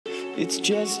It's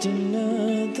just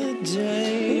another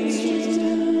day. It's just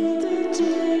another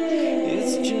day.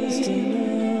 It's just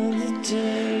another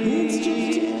day. It's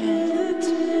just another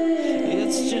day.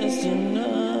 It's just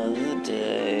another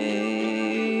day.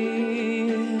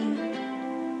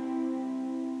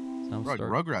 Like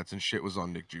Rugrats and shit was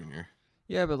on Nick Jr.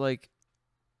 Yeah, but like,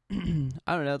 I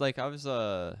don't know. Like, I was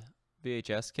a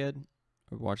VHS kid.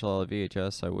 I would watch a lot of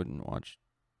VHS. I wouldn't watch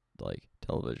like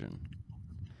television.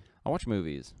 I watch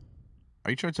movies. Are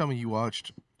you trying to tell me you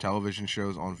watched television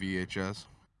shows on VHS?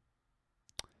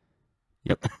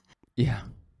 Yep. Yeah.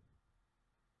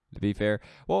 To be fair.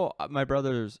 Well, my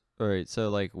brothers, all right, so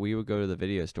like we would go to the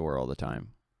video store all the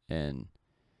time and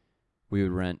we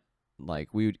would rent, like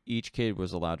each kid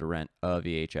was allowed to rent a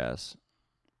VHS.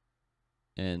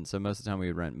 And so most of the time we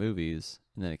would rent movies,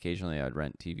 and then occasionally I'd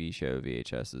rent TV show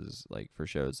VHSs, like for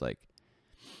shows like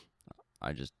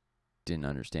I just didn't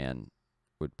understand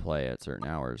would play at certain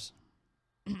hours.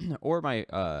 Or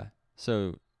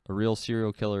so a real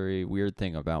serial killer weird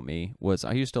thing about me was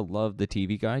I used to love the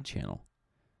TV Guide channel.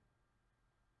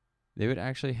 They would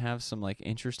actually have some like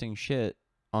interesting shit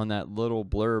on that little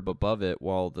blurb above it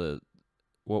while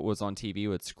what was on TV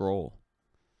would scroll.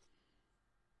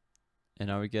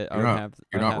 And I would have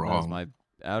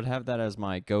that as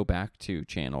my go back to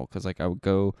channel, because like I would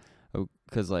go,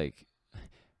 because like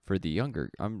for the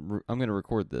younger, I'm gonna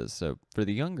record this, so for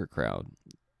the younger crowd,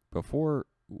 before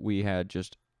we had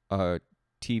just a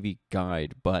TV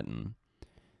Guide button,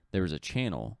 there was a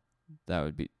channel that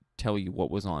would tell you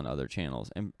what was on other channels,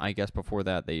 and I guess before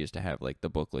that they used to have like the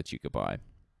booklets you could buy.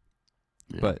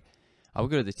 Yeah. But I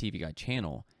would go to the TV Guide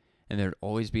channel, and there'd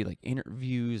always be like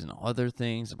interviews and other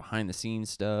things, behind the scenes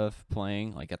stuff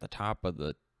playing like at the top of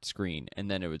the screen,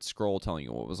 and then it would scroll telling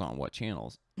you what was on what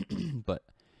channels. But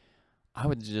I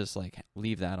would just like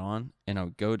leave that on, and I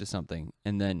would go to something,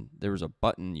 and then there was a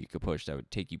button you could push that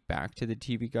would take you back to the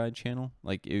TV Guide channel.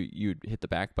 Like you'd hit the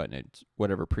back button, it's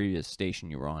whatever previous station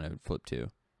you were on, it would flip to.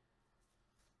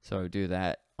 So I would do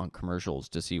that on commercials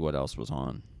to see what else was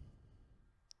on.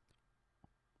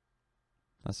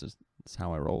 That's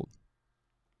how I rolled.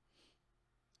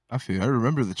 I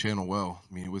remember the channel well.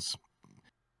 I mean,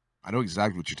 I know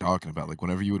exactly what you're talking about. Like,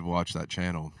 whenever you would watch that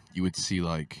channel, you would see,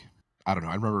 like, I don't know.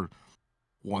 I remember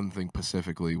one thing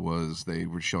specifically was they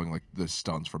were showing, like, the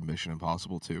stunts from Mission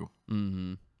Impossible 2.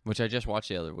 Mm-hmm. Which I just watched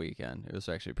the other weekend. It was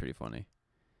actually pretty funny.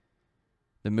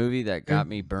 The movie that got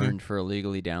me burned for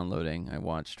illegally downloading, I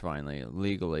watched finally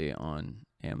legally on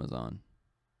Amazon.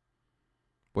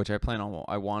 Which I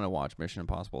want to watch Mission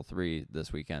Impossible 3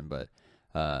 this weekend, but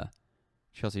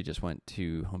Chelsea just went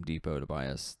to Home Depot to buy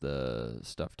us the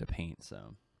stuff to paint,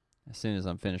 so as soon as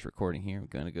I'm finished recording here, I'm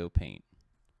going to go paint.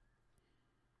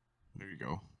 There you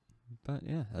go. But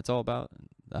yeah, that's all about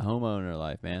the homeowner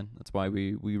life, man. That's why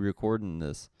we recording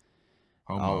this.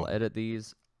 I'll edit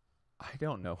these. I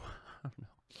don't know.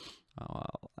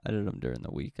 I'll edit them during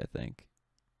the week, I think.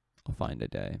 I'll find a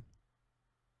day.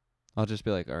 I'll just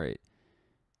be like, all right,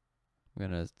 I'm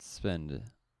going to spend an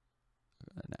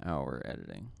hour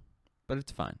editing. But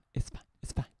it's fine. It's fine.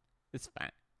 It's fine. It's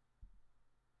fine.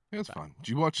 Yeah, it's fine.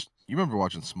 You remember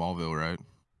watching Smallville, right?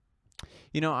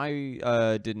 You know,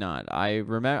 I did not. I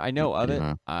know of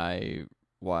it. I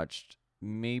watched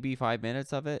maybe 5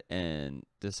 minutes of it and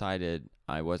decided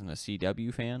I wasn't a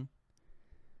CW fan.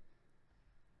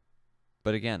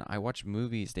 But again, I watch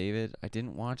movies, David. I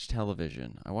didn't watch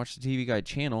television. I watched the TV Guide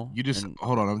channel.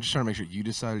 Hold on. I'm just trying to make sure you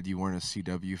decided you weren't a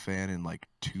CW fan in like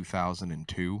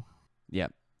 2002.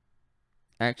 Yep.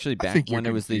 Actually, back when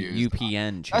it was the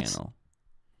UPN channel.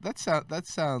 That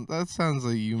sounds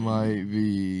like you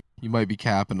might be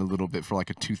capping a little bit for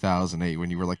like a 2008 when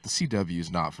you were like, the CW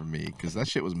is not for me, because that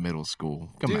shit was middle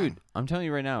school. Dude, I'm telling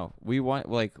you right now, we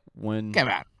want like when. Come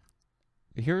on.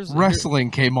 Wrestling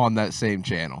came on that same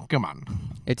channel. Come on.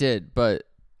 It did, but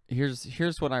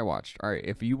here's what I watched. All right,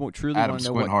 if you truly want to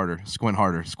know, squint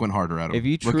harder, Adam. If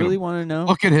you truly want to know,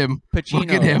 look at him. Pacino.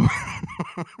 Look at him.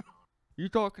 You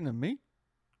talking to me?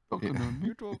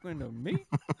 You talking to me?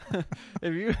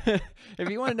 If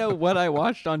you want to know what I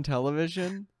watched on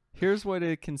television, here's what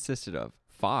it consisted of.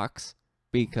 Fox,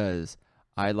 because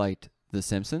I liked The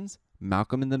Simpsons,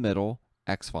 Malcolm in the Middle,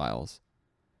 X-Files,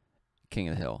 King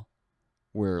of the Hill.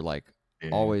 Were like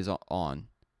always on,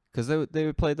 because they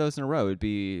would play those in a row. It'd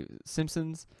be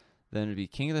Simpsons, then it'd be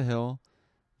King of the Hill,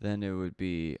 then it would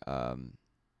be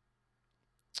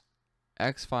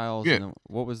X-Files. Yeah. And then,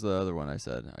 what was the other one I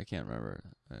said? I can't remember.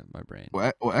 My brain.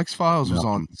 Well, X-Files was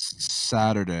on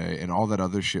Saturday, and all that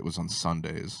other shit was on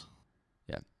Sundays.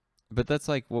 Yeah, but that's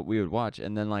like what we would watch,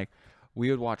 and then like we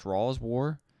would watch Raw's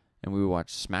War, and we would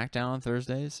watch SmackDown on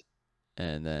Thursdays,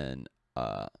 and then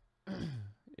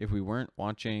if we weren't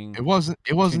watching, it wasn't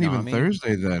even Toonami,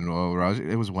 Thursday then. Well, Raji,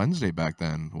 it was Wednesday back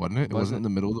then, wasn't it? It wasn't in the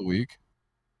middle of the week.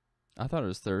 I thought it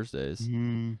was Thursdays.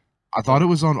 I thought it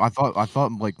was on. I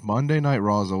thought like Monday Night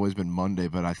Raw has always been Monday,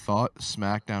 but I thought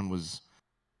SmackDown was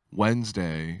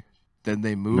Wednesday. Then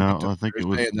they moved it to I think Thursday, it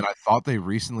was, and then I thought they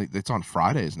recently. It's on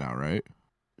Fridays now, right?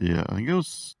 Yeah, I think it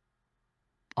was.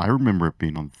 I remember it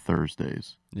being on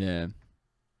Thursdays. Yeah.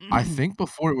 I think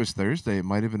before it was Thursday, it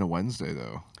might have been a Wednesday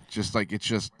though. It's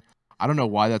just I don't know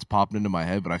why that's popping into my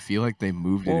head, but I feel like they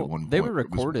moved it at one point. They would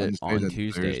record it on then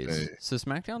Tuesdays. Thursday, So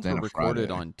SmackDowns then were a recorded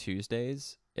Friday. on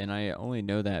Tuesdays, and I only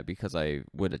know that because I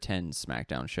would attend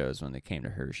SmackDown shows when they came to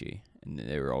Hershey, and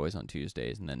they were always on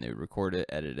Tuesdays, and then they would record it,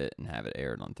 edit it, and have it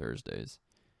aired on Thursdays.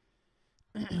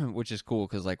 Which is cool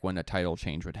because like when a title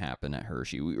change would happen at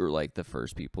Hershey, we were like the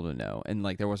first people to know, and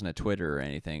like there wasn't a Twitter or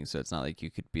anything, so it's not like you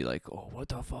could be like, "Oh, what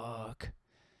the fuck."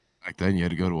 Back then, you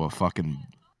had to go to a fucking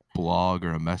blog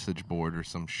or a message board or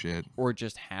some shit, or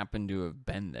just happened to have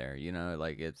been there. You know,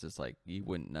 like it's just like you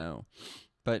wouldn't know.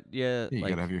 But yeah, you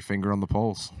like, gotta have your finger on the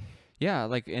pulse. Yeah,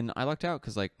 like, and I lucked out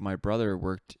because like my brother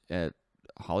worked at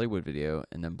Hollywood Video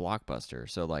and then Blockbuster,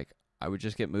 so like I would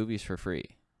just get movies for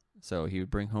free. So he would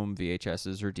bring home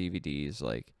VHSs or DVDs.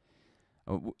 Like,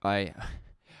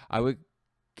 I would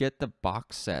get the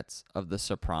box sets of The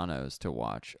Sopranos to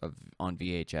watch on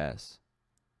VHS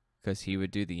because he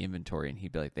would do the inventory and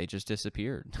he'd be like, they just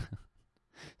disappeared.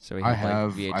 So he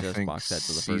had VHS box sets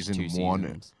of the first 2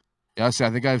 seasons. Yeah, see, I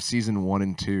think I have season 1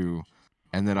 and 2,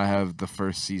 and then I have the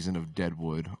first season of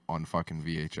Deadwood on fucking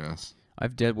VHS. I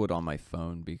have Deadwood on my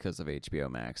phone because of HBO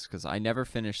Max because I never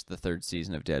finished the 3rd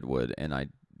season of Deadwood, and I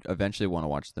eventually want to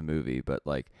watch the movie, but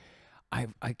like I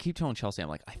keep telling Chelsea, I'm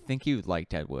like, I think you would like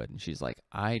Deadwood, and she's like,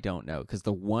 I don't know, because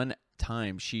the one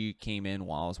time she came in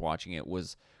while I was watching it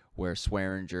was where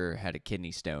Swearinger had a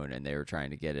kidney stone and they were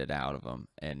trying to get it out of him,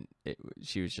 and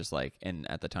she was just like, and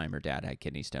at the time her dad had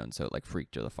kidney stones, so it like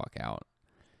freaked her the fuck out.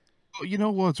 You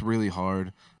know what's really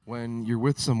hard? When you're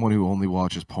with someone who only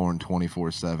watches porn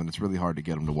 24/7, it's really hard to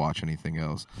get them to watch anything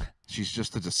else. She's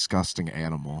just a disgusting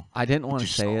animal. I didn't want to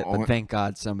say it, but thank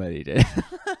God somebody did.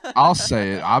 I'll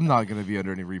say it. I'm not going to be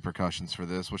under any repercussions for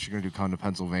this. What you going to do, come to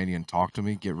Pennsylvania and talk to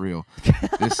me? Get real.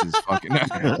 This is fucking...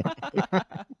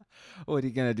 What are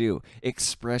you going to do?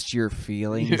 Express your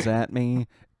feelings at me?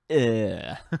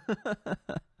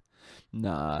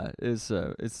 Nah,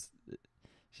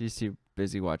 she's too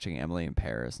busy watching Emily in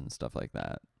Paris and stuff like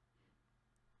that.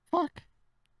 Fuck.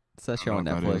 It's that show on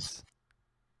Netflix.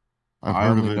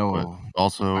 I've heard of it, but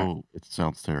also it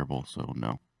sounds terrible, so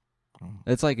no.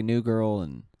 It's like New Girl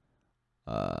and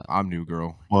I'm New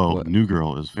Girl. Well, New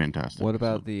Girl is fantastic. What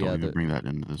about so don't even bring that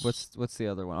into this? What's the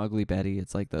other one? Ugly Betty.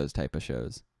 It's like those type of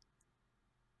shows.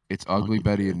 It's Ugly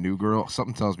Betty and New Girl.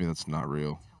 Something tells me that's not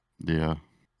real. Yeah.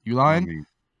 You lying?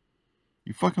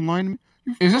 You fucking lying to me?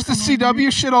 Is this the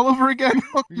CW shit all over again?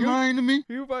 You lying to me?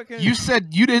 You said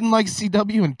you didn't like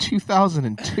CW in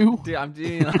 2002? Dude, I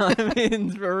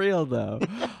mean, for real though.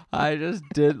 I just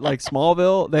did like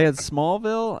Smallville. They had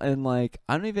Smallville and like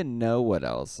I don't even know what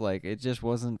else. Like it just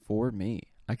wasn't for me.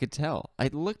 I could tell.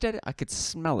 I looked at it. I could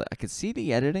smell it. I could see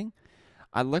the editing.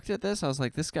 I looked at this. I was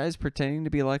like, this guy's pretending to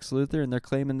be Lex Luthor, and they're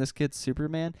claiming this kid's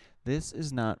Superman. This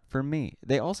is not for me.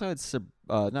 They also had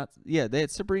they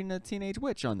had Sabrina Teenage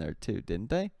Witch on there too, didn't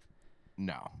they?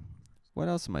 No. What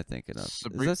else am I thinking of? Is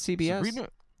that CBS?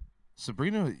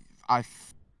 Sabrina,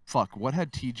 fuck. What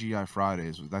had TGI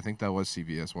Fridays? I think that was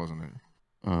CBS, wasn't it?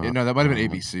 No, that might have been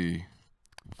ABC.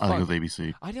 I think it was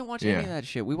ABC. I didn't watch any of that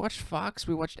shit. We watched Fox,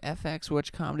 we watched FX, we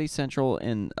watched Comedy Central,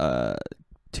 and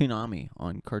Toonami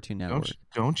on Cartoon Network.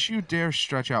 Don't you dare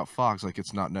stretch out Fox like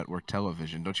it's not network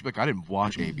television. Don't you be like, I didn't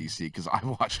watch ABC because I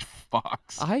watched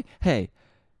Fox.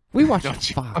 We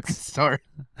watched Fox.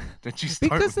 Don't you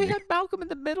start because they me. had Malcolm in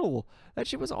the Middle. That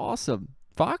shit was awesome.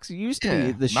 Fox used to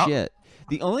be the shit.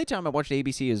 The only time I watched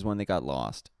ABC is when they got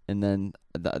lost. And then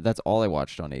that's all I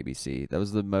watched on ABC. That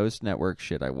was the most network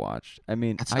shit I watched. I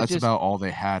mean, that's about all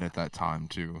they had at that time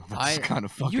too. That's kind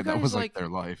of fucking. That was like their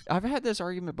life. I've had this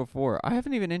argument before. I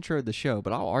haven't even introed the show,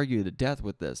 but I'll argue to death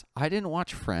with this. I didn't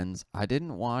watch Friends. I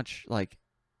didn't watch like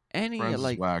any Friends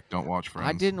like. Is whack. Don't watch Friends.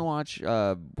 I didn't watch.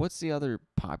 What's the other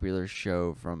popular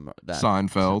show from that?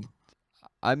 Seinfeld.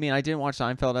 I mean, I didn't watch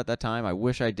Seinfeld at that time. I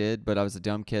wish I did, but I was a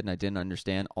dumb kid and I didn't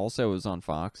understand. Also, it was on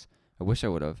Fox. I wish I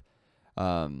would have.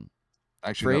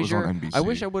 Actually, that was on NBC. I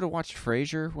wish I would have watched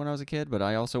Frasier when I was a kid, but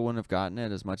I also wouldn't have gotten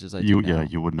it as much as I do now. Yeah,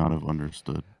 you would not have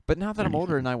understood. But now that I'm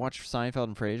older and I watch Seinfeld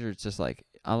and Frasier, it's just like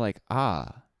I'm like, oh,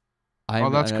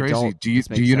 that's crazy. Adult.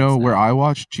 Do you know where I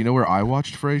watched? Do you know where I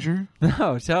watched Frasier?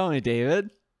 No, tell me,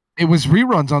 David. It was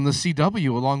reruns on the CW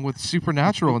along with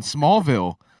Supernatural and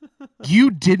Smallville. You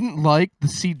didn't like the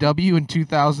CW in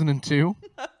 2002?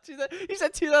 You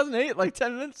said 2008 like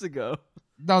 10 minutes ago.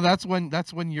 No, that's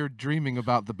when you're dreaming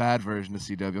about the bad version of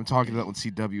CW. I'm talking about when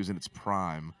CW was in its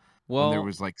prime. Well, when there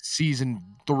was like season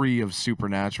 3 of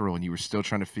Supernatural and you were still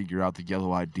trying to figure out the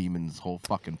yellow-eyed demon's whole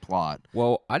fucking plot.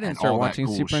 Well, I didn't start watching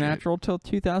cool Supernatural till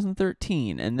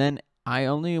 2013, and then I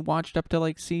only watched up to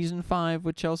like season 5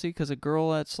 with Chelsea because a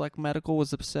girl at Select Medical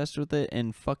was obsessed with it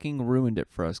and fucking ruined it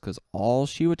for us because all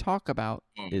she would talk about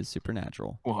is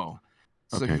Supernatural. Whoa.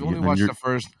 So if you only watched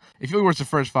the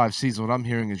first 5 seasons, what I'm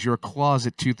hearing is you're a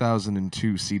closet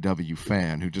 2002 CW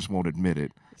fan who just won't admit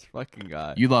it. This fucking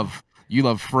guy. You love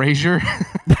Frasier.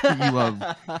 You love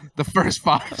the first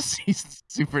 5 seasons of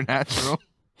Supernatural.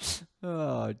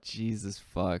 Oh, Jesus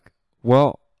fuck.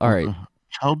 Well, all right.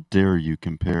 How dare you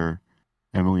compare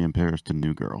Emily in Paris to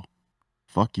New Girl?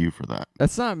 Fuck you for that.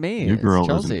 That's not me. New Girl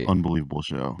Chelsea. is an unbelievable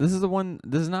show. This is the one.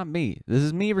 This is not me. This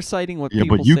is me reciting what people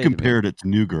say. Yeah, but you compared it to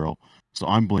New Girl, so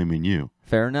I'm blaming you.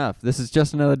 Fair enough. This is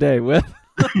just another day with.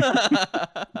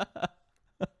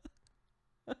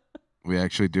 We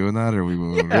actually doing that, or are we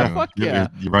moving? Yeah, fuck yeah.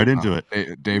 You're right into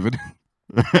it, David.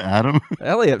 Adam.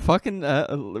 Elliott, fucking,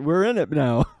 we're in it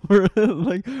now. We're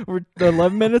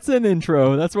 11 minutes in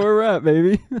intro. That's where we're at,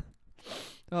 baby.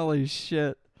 Holy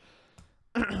shit.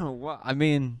 Well, I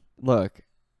mean, look,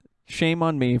 shame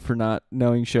on me for not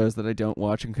knowing shows that I don't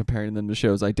watch and comparing them to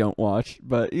shows I don't watch.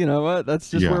 But you know what?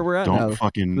 That's just where we're at now.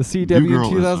 Fucking the CW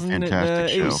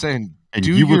 2008. Saying, and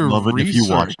you would love it if you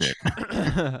watched it.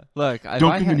 Look,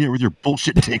 don't come in here with your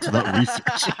bullshit takes without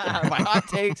research. My hot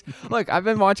takes. Look, I've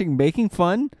been watching Making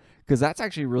Fun because that's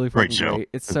actually really fucking great.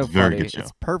 It's so funny.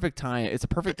 It's perfect time. It's a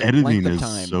perfect editing length of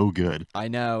time. Is so good. I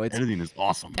know. Editing is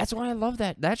awesome. That's why I love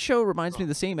that. That show reminds me of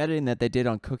the same editing that they did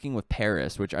on Cooking with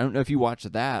Paris, which I don't know if you watched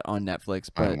that on Netflix,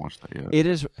 but I haven't watched that yet. It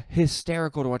is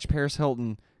hysterical to watch Paris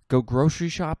Hilton go grocery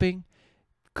shopping,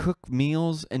 cook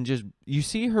meals, and just you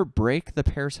see her break the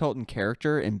Paris Hilton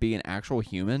character and be an actual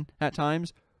human at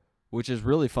times, which is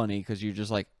really funny because you're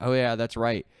just like, oh yeah, that's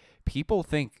right. People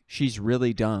think she's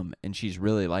really dumb and she's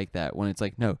really like that when it's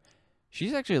like, no,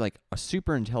 she's actually like a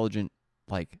super intelligent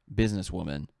like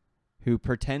businesswoman who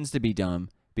pretends to be dumb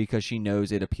because she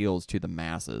knows it appeals to the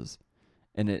masses.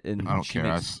 And I don't care.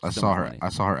 I saw her. I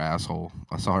saw her asshole.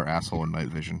 I saw her asshole in Night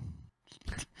Vision.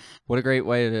 What a great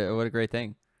way to. What a great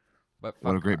thing. But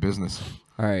what a great business.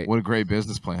 All right. What a great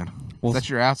business plan. Well, is that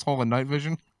your asshole in Night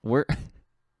Vision?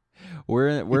 We're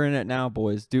in it now,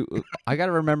 boys. I got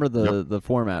to remember the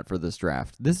format for this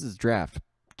draft. This is draft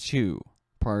 2,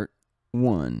 part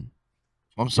 1.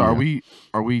 I'm sorry.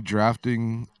 Are we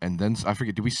drafting and then I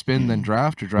forget? Do we spin then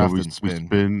draft or draft then spin?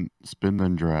 We spin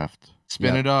then draft.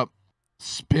 Spin it up.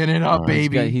 Spin it up,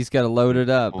 baby. He's got to load it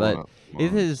up. But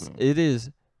it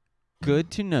is good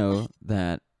to know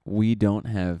that we don't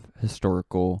have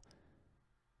historical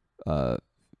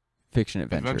fiction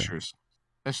adventures.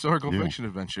 Historical fiction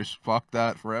adventures. Fuck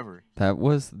that forever. That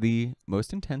was the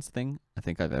most intense thing I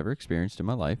think I've ever experienced in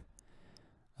my life.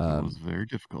 It was very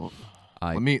difficult.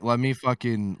 Let me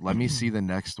see the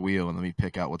next wheel and let me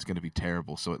pick out what's going to be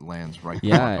terrible so it lands right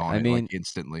on it like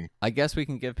instantly. I guess we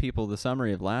can give people the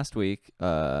summary of last week,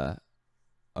 the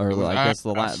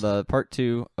part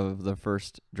 2 of the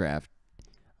first draft.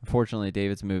 Unfortunately,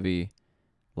 David's movie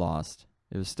lost.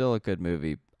 It was still a good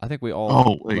movie. I think we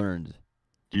all learned.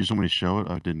 Do you just want me to show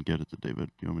it? I didn't get it to David.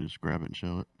 Do you want me to just grab it and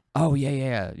show it? Oh,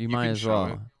 yeah. You might as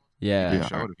well. Yeah.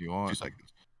 Show it if you want. 2 seconds.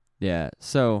 Yeah.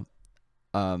 So,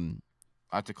 I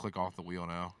have to click off the wheel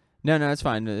now. No, it's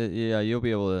fine. Yeah, you'll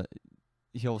be able to.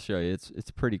 He'll show you.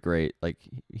 It's pretty great. Like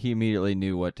he immediately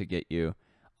knew what to get you.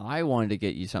 I wanted to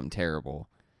get you something terrible,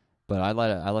 but I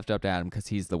left it up to Adam because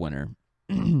he's the winner.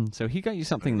 So he got you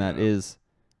something that is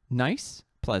nice,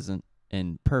 pleasant,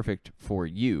 and perfect for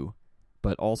you,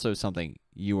 but also something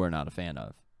you are not a fan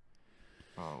of.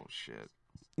 Oh shit.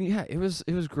 Yeah, it was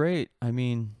great. I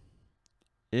mean,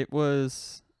 it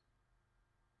was.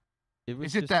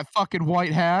 Is it that fucking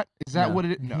white hat? Is that what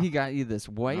it is? No. He got you this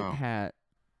white hat.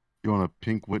 You want a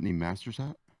pink Whitney Masters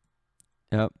hat?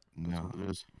 Yep. No, it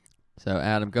is. So,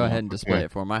 Adam, go ahead and display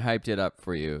it for him. I hyped it up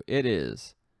for you. It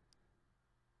is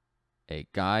a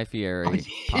Guy Fieri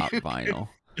pop vinyl.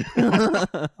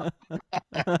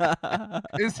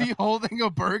 Is he holding a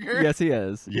burger? Yes, he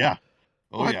is. Yeah.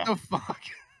 What the fuck?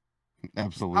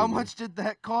 Absolutely. How much did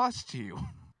that cost you?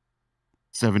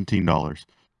 $17.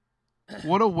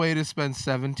 What a way to spend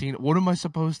 17. What am I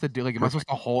supposed to do? Like, am I supposed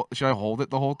to hold? Should I hold it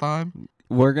the whole time?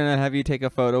 We're gonna have you take a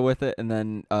photo with it, and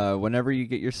then whenever you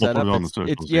get your setup,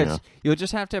 you'll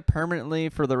just have to permanently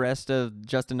for the rest of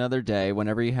just another day.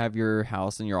 Whenever you have your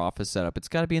house and your office set up, it's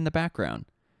got to be in the background.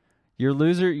 Your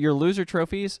loser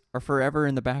trophies are forever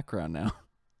in the background now.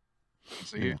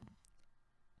 See,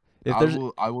 if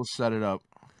I will set it up,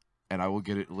 and I will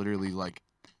get it literally like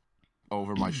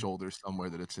over my shoulder somewhere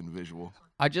that it's in visual.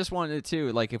 I just wanted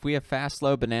to, like, if we have fast,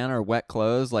 slow, banana, or wet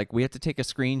clothes, like, we have to take a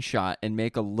screenshot and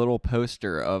make a little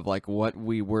poster of, like, what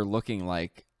we were looking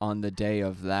like on the day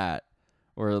of that.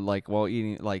 Or, like, while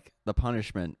eating, like, the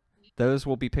punishment. Those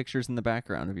will be pictures in the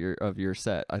background of your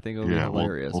set. I think it'll be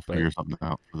hilarious. We'll figure something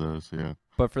out for those, yeah.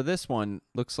 But for this one,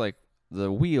 looks like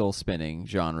the wheel spinning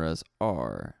genres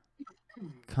are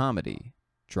comedy,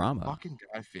 drama,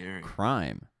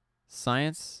 crime,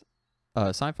 science,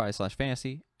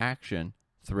 sci-fi/fantasy, action,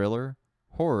 thriller,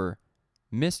 horror,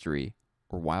 mystery,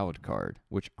 or wild card,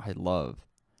 which I love.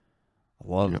 I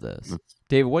love this.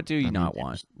 David, what do you not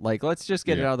want? Like, let's just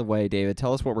get it out of the way, David.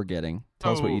 Tell us what we're getting.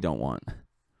 Tell us what you don't want.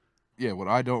 Yeah, what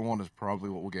I don't want is probably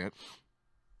what we'll get.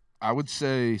 I would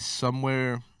say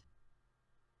somewhere...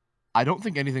 I don't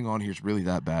think anything on here is really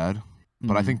that bad,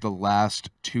 but I think the last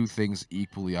two things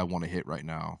equally I want to hit right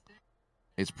now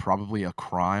is probably a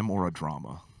crime or a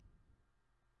drama.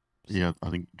 Yeah, I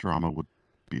think drama would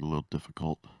be a little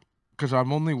difficult. Because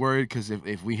I'm only worried because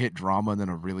if we hit drama and then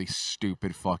a really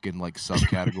stupid fucking like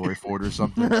subcategory for it or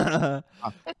something.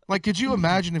 Like, could you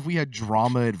imagine if we had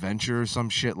drama adventure or some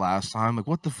shit last time? Like,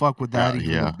 what the fuck would that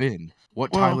even have been?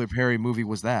 What Tyler Perry movie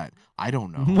was that? I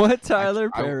don't know. What Tyler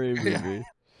Perry movie?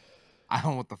 I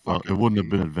don't know what the fuck. Well, it wouldn't have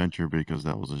been adventure because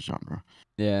that was a genre.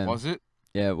 Yeah. Was it?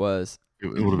 Yeah, it was. It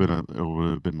would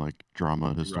have been like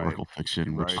drama, historical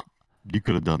fiction, which you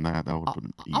could have done that. That would have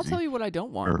been easy. I'll tell you what I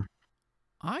don't want. Sure.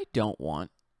 I don't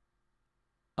want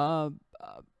a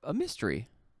mystery.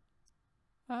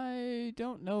 I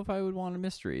don't know if I would want a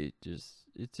mystery.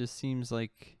 It just seems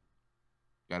like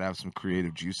gotta have some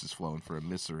creative juices flowing for a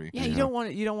mystery. Yeah, you don't want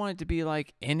it. You don't want it to be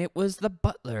like, and it was the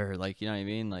butler. Like, you know what I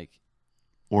mean? Like,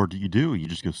 or do you do? You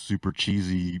just go super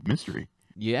cheesy mystery.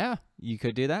 Yeah, you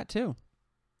could do that too.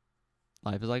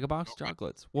 Life is like a box of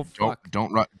chocolates. Well,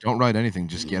 don't write anything.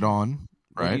 Just get on,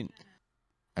 right?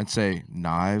 And say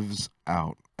knives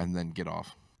out, and then get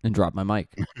off. And drop my mic.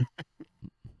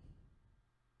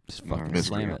 Just fucking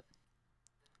slam it.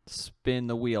 Spin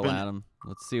the wheel, Adam.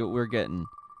 Let's see what we're getting.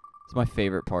 It's my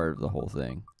favorite part of the whole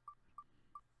thing.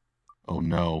 Oh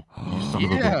no!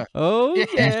 Oh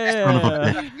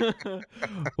yeah!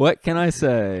 What can I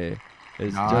say?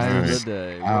 It's Knives just a good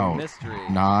day. Out. Mystery.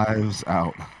 Knives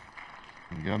out.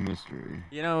 We got mystery.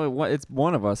 You know, it's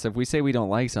one of us. If we say we don't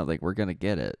like something, we're gonna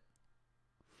get it.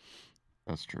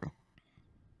 That's true.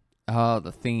 Oh,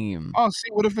 the theme. Oh,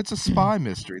 see, what if it's a spy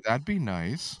mystery? That'd be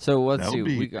nice. So let's see.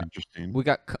 We got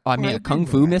a kung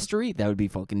fu mystery. That would be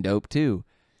fucking dope too.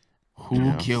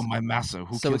 Who killed my master?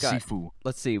 Who killed Sifu?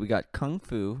 Let's see. We got kung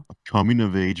fu. A coming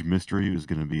of age mystery is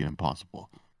going to be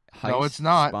impossible. Heist, no, it's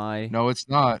not. Spy, no, it's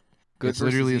not. It's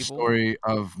literally evil. A story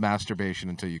of masturbation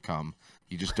until you come.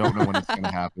 You just don't know when it's going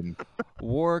to happen.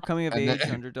 War, coming of age,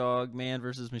 underdog, man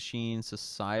versus machine,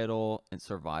 societal, and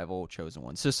survival, chosen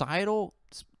one. Societal,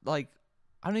 like,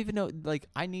 I don't even know. Like,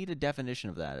 I need a definition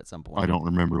of that at some point. I don't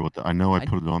remember what I know. I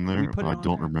put it on there, but I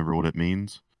don't remember what it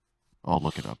means. I'll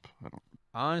look it up. I don't.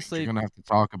 Honestly, you're gonna have to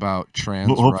talk about trans.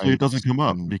 Well, hopefully, it doesn't come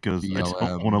up because I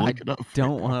don't want to look it up.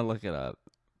 Don't want to look it up,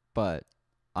 but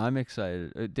I'm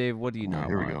excited. Dave, what do you know?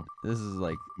 Here we go. This is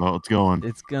like. Well, it's going.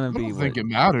 It's gonna be. I don't think it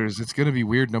matters. It's gonna be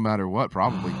weird no matter what.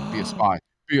 Probably be a spy.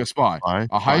 Be a spy.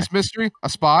 A heist mystery. A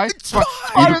spy. Spy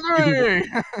mystery.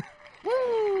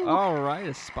 All right,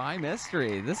 a spy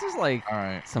mystery. This is like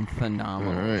some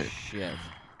phenomenal shit.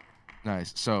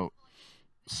 Nice. So,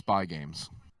 spy games.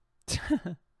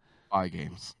 Spy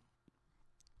games.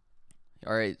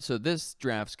 All right, so this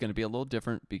draft's going to be a little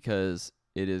different because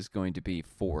it is going to be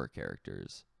 4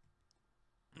 characters.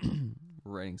 We're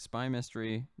writing spy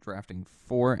mystery, drafting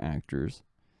 4 actors.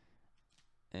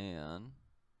 And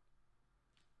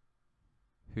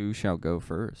who shall go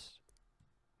first?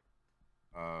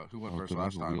 Who went first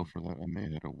last time? Wheel for that? I may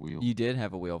have had a wheel. You did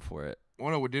have a wheel for it. Oh,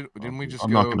 no, didn't we just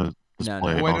I'm go? not going to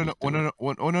display it.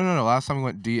 No. Last time we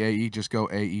went DAE. Just go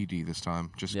AED this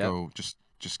time. Just go. Just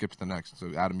skip to the next.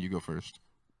 So Adam, you go first.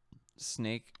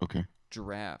 Snake. Okay.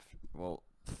 Giraffe. Well,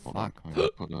 fuck. I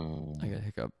got a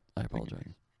hiccup. I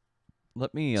apologize.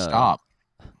 Let me stop.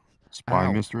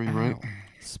 Spy mystery, right?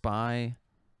 Spy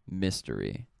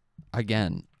mystery.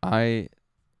 Again, I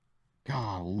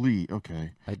Golly.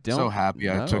 Okay. I don't So happy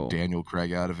know. I took Daniel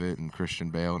Craig out of it and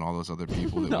Christian Bale and all those other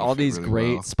people. That all fit these really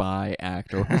great well. spy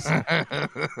actors.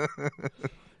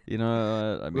 You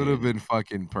know what? I Would have mean, been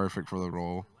fucking perfect for the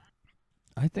role.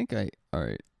 I think all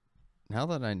right. Now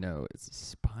that I know it's a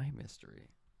spy mystery.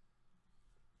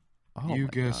 Oh You my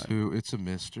guess God. who? It's a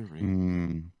mystery.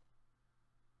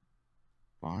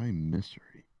 Spy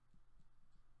mystery.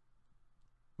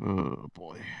 Oh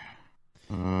boy.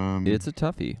 It's a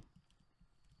toughie.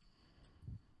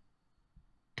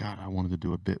 God, I wanted to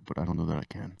do a bit, but I don't know that I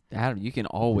can. Adam, you can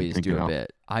always think do it a out.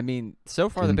 bit. I mean, so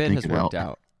far the Didn't bit think has it worked out.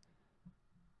 out.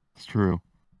 It's true.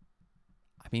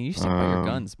 I mean, you stick by your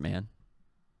guns, man.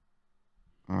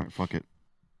 All right, fuck it.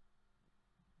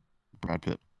 Brad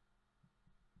Pitt.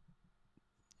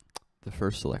 The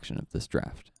first selection of this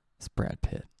draft is Brad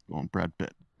Pitt. Going Brad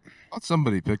Pitt. Thought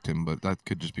somebody picked him, but that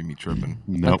could just be me tripping.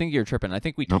 Nope. I think you're tripping. I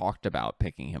think we Nope. talked about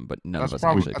picking him, but none That's of us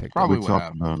probably- actually that's picked probably him. We what talked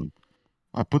happened. about him.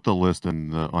 I put the list in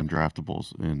the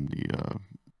undraftables in the The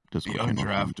Discord channel.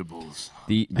 undraftables.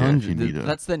 if you need a-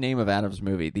 That's the name of Adam's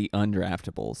movie, The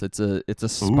Undraftables. It's a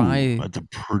spy Ooh, that's a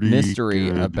pretty mystery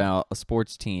good. about a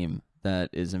sports team that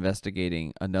is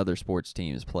investigating another sports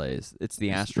team's plays. It's the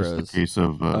It's Astros. the case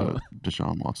of Oh.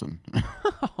 Deshaun Watson.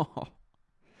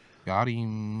 Got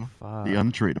him. Fuck. The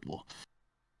untradeable.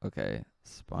 Okay,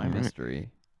 spy All right. mystery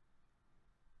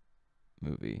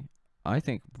movie. I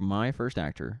think my first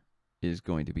actor is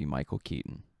going to be Michael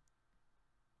Keaton.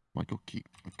 Michael Keaton.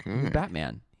 He was Okay.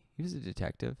 Batman. He was a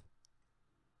detective.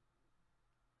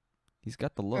 He's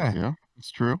got the look. Yeah, it's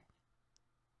true.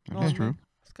 No, That's man, true.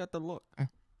 He's got the look.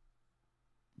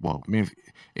 Whoa. I mean,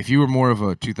 if you were more of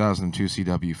a 2002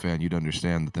 CW fan, you'd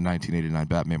understand that the 1989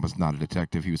 Batman was not a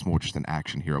detective. He was more just an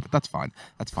action hero. But that's fine.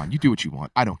 That's fine. You do what you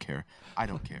want. I don't care. I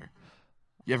don't care.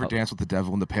 You ever dance with the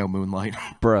devil in the pale moonlight?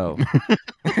 Bro,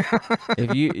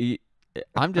 if you,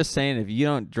 I'm just saying, if you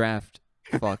don't draft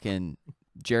fucking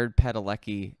Jared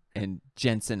Padalecki and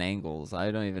Jensen Ackles, I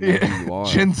don't even know who you are.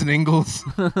 Jensen Ingalls.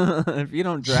 If you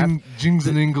don't draft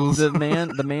Jensen Ingalls. the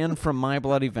man from My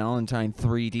Bloody Valentine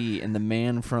 3D and the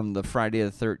man from the Friday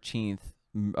the 13th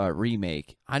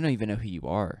remake, I don't even know who you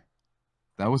are.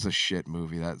 That was a shit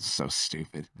movie. That's so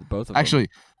stupid. Both of them. Actually,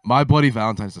 My Bloody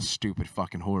Valentine's a stupid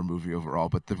fucking horror movie overall,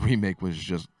 but the remake was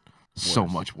just so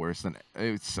Worse. much worse than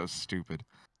it was so stupid.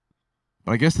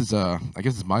 But I guess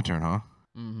it's my turn, huh?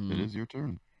 Mhm. It is your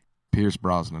turn. Pierce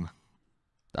Brosnan.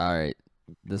 All right,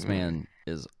 this Okay. man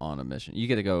is on a mission. You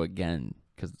got to go again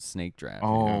because it's snake draft.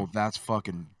 Oh, that's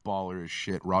fucking baller as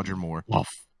shit. Roger Moore. Well,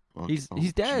 fuck. He's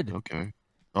shit, dead. Okay.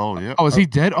 Oh yeah. Oh, is he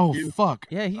dead? Oh, fuck.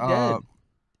 Yeah, he dead.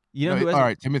 You know No, who? all Hasn't-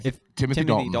 right, Timothy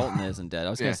Dalton. isn't dead. I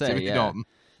was gonna Yeah, say, Timothy yeah.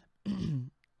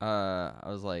 Dalton. I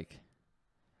was like,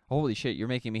 holy shit, you're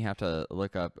making me have to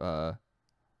look up.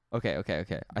 Okay.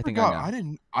 I think I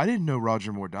know. I didn't know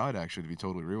Roger Moore died. Actually, to be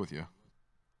totally real with you,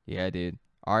 Yeah, dude.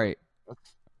 All right.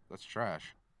 that's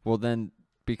trash. Well then,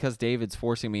 because David's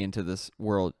forcing me into this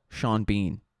world, Sean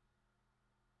Bean,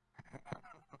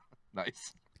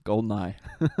 Nice. Goldeneye.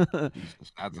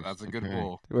 Jesus That's Christ, a good okay.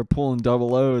 pull. We're pulling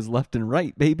double O's left and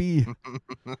right, baby.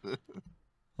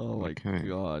 Oh my Okay.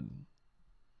 god.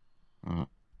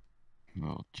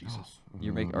 Oh Jesus.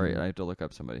 You're making. All right, I have to look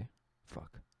up somebody.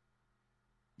 Fuck.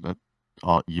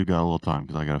 You got a little time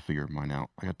because I got to figure mine out.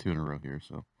 I got 2 in a row here,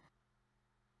 so.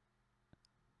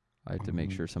 I have to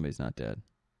make sure somebody's not dead.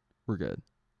 We're good.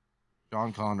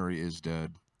 John Connery is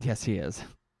dead. Yes, he is.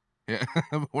 Yeah.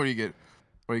 Before you get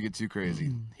too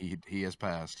crazy, he has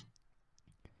passed.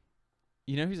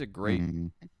 You know who's a great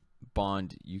Mm,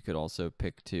 Bond you could also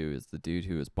pick too is the dude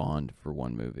who was Bond for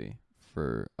one movie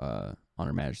for On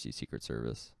Her Majesty's Secret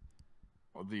Service.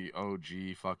 The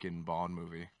OG fucking Bond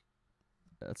movie.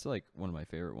 That's like one of my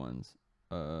favorite ones.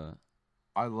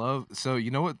 I love. So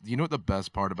you know what the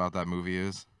best part about that movie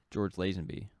is? George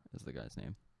Lazenby is the guy's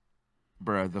name.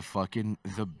 Bruh,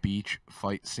 the beach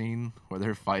fight scene where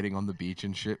they're fighting on the beach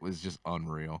and shit was just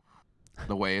unreal.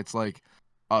 The way it's like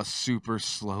a super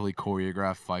slowly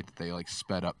choreographed fight that they like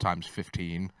sped up times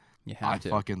 15. You have I to.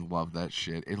 fucking love that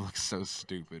shit. It looks so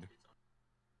stupid.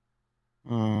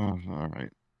 all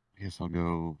right. I guess I'll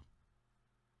go.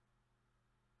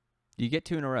 You get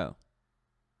 2 in a row.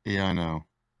 Yeah, I know.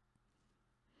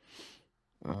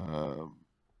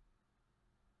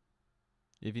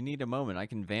 If you need a moment, I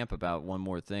can vamp about one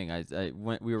more thing.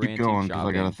 We were Keep antique going because I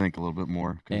shopping. got to think a little bit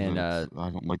more. 'Cause And, I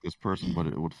don't like this person, but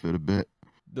it would fit a bit.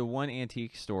 The one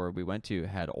antique store we went to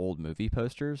had old movie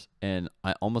posters, and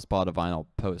I almost bought a vinyl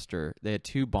poster. They had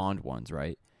 2 Bond ones,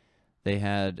 right? They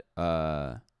had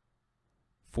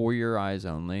For Your Eyes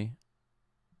Only,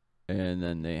 and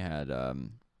then they had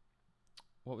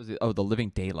what was it? Oh, the Living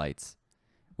Daylights,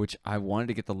 which I wanted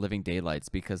to get the Living Daylights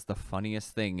because the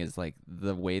funniest thing is like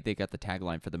the way they got the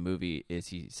tagline for the movie is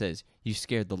he says, "You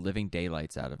scared the living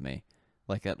daylights out of me,"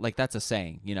 like that's a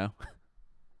saying, you know.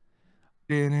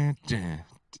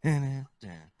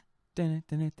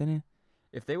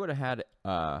 If they would have had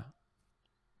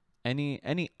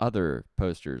any other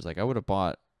posters, like I would have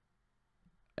bought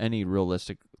any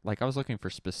realistic. Like I was looking for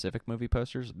specific movie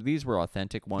posters. These were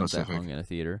authentic ones that hung in a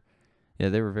theater. Yeah,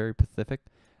 they were very Pacific.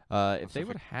 If they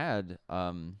would have had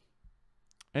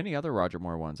any other Roger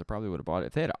Moore ones, I probably would have bought it.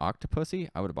 If they had Octopussy,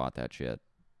 I would have bought that shit.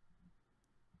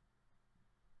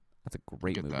 That's a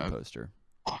great movie poster.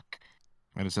 Fuck.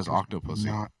 And it says Octopussy.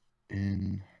 Not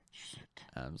in shit.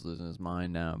 Adam's losing his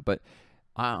mind now. But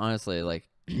I honestly, like...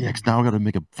 Yeah, 'cause now I gotta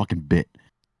make a fucking bit.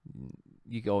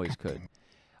 You always could.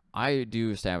 I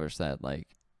do establish that, like...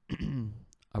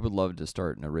 I would love to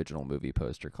start an original movie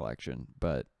poster collection,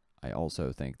 but I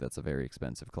also think that's a very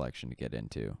expensive collection to get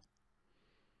into.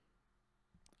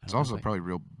 It's also probably a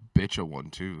real bitch of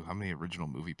one, too. How many original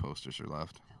movie posters are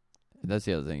left? That's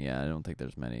the other thing, yeah. I don't think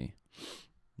there's many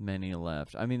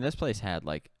left. I mean, this place had,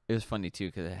 like... It was funny, too,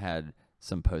 because it had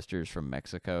some posters from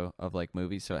Mexico of, like,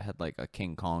 movies. So it had, like, a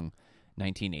King Kong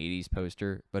 1980s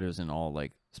poster, but it was in all,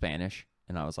 like, Spanish.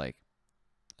 And I was like,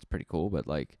 that's pretty cool, but,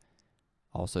 like,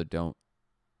 also don't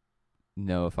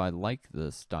know if I like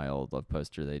the style of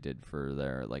poster they did for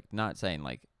their, like, not saying,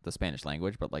 like, the Spanish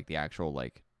language, but, like, the actual,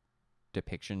 like,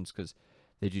 depictions, because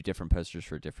they do different posters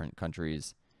for different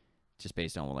countries just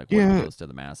based on, like, what appeals to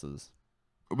the masses.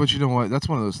 But you know what? That's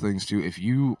one of those things, too. If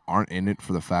you aren't in it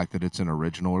for the fact that it's an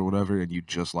original or whatever, and you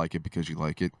just like it because you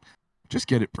like it, just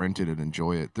get it printed and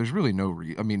enjoy it. There's really no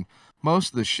I mean,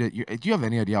 most of the shit... do you have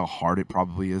any idea how hard it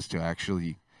probably is to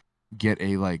actually get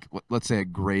a, like, let's say a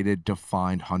graded,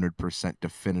 defined, 100%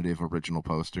 definitive original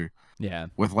poster? Yeah.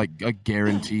 With, like, a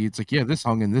guarantee. It's like, yeah, this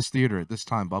hung in this theater at this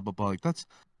time, blah, blah, blah. Like, that's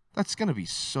going to be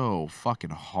so fucking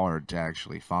hard to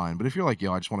actually find. But if you're like,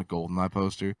 yo, I just want a GoldenEye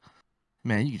poster...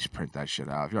 Man, you can just print that shit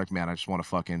out. If you're like, man, I just want a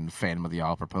fucking Phantom of the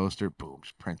Opera poster, boom,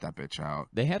 just print that bitch out.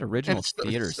 They had original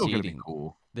theater it's still seating. Gonna be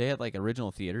cool. They had like original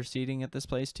theater seating at this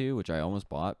place too, which I almost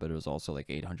bought, but it was also like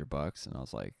 $800, and I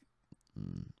was like,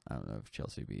 I don't know if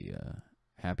Chelsea would be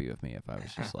happy with me if I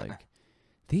was just like,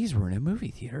 these were in a movie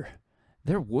theater.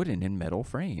 They're wooden and metal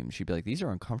frames. She'd be like, these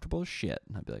are uncomfortable as shit,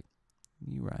 and I'd be like,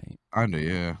 you right. I know,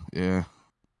 yeah. I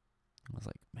was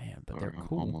like, man, but they're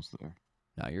cool. Almost there.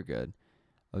 No, you're good.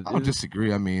 I don't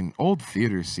disagree. I mean, old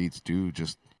theater seats do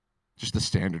just the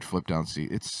standard flip down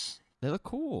seat. They look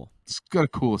cool. It's got a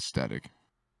cool aesthetic.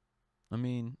 I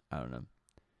mean, I don't know.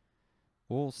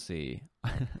 We'll see.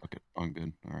 Okay, I'm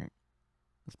good. All right.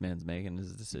 This man's making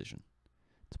his decision.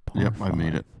 Yep, I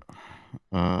made it.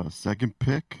 Second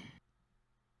pick,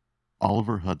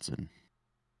 Oliver Hudson.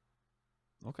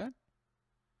 Okay.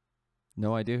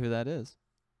 No idea who that is.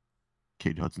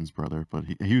 Kate Hudson's brother, but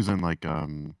he was in like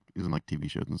TV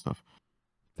shows and stuff.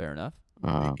 Fair enough.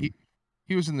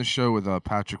 He was in the show with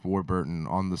Patrick Warburton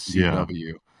on the CW.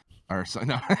 Yeah. Or so,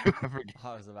 no, I forget.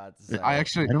 I was about to say. I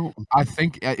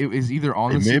think it was either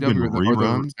on the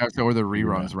CW or the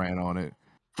reruns ran on it.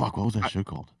 Fuck, what was that show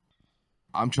called?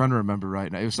 I'm trying to remember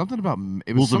right now. It was something about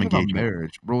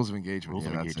marriage, rules of engagement.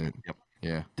 That's it. Yep.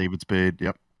 Yeah. David Spade.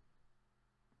 Yep.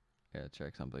 Yeah,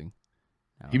 check something.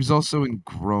 He was also in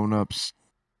Grown Ups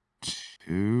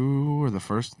 2 or the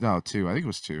first? No, 2. I think it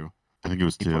was 2. I think it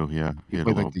was 2. Yeah. He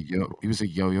played like he was a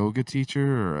yoga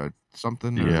teacher or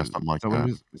something. Yeah, something like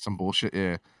that. Some bullshit.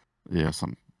 Yeah. Yeah,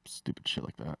 some stupid shit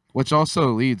like that. Which also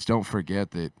leads. Don't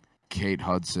forget that Kate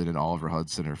Hudson and Oliver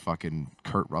Hudson are fucking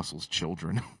Kurt Russell's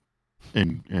children.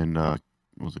 And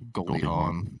was it Goldie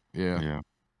Hawn? Yeah. Yeah.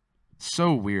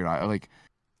 So weird. I like.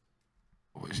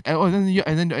 Oh, and then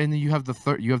you have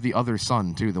the other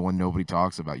son too, the one nobody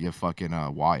talks about. You have fucking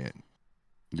Wyatt,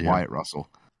 Wyatt Russell.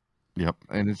 Yep.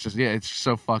 And it's just it's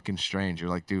so fucking strange. You're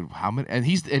like, dude, how many?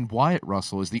 And Wyatt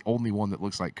Russell is the only one that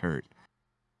looks like Kurt,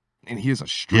 and he is a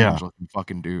strange looking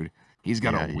fucking dude. He's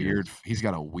got a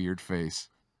weird face.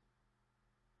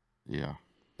 Yeah,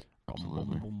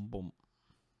 absolutely.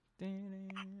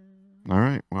 All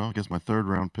right. Well, I guess my third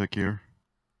round pick here.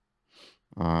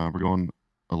 We're going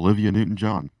Olivia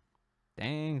Newton-John.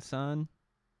 Dang, son.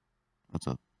 That's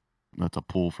a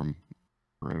pull from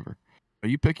forever. Are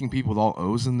you picking people with all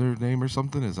O's in their name or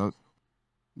something? Is that?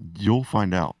 You'll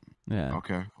find out. Yeah.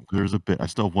 Okay. There's a bit. I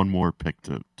still have one more pick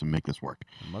to make this work.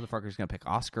 The motherfucker's gonna pick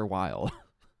Oscar Wilde.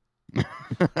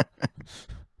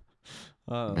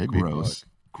 Maybe.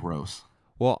 Gross.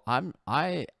 Well,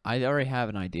 I already have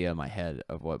an idea in my head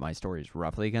of what my story is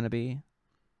roughly gonna be.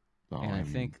 And I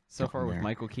think so far with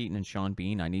Michael Keaton and Sean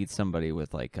Bean, I need somebody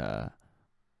with like a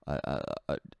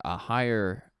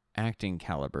higher acting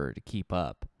caliber to keep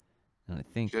up. And I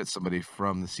think somebody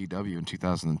from the CW in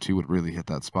 2002 would really hit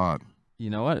that spot. You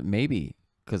know what? Maybe,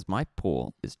 because my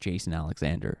pool is Jason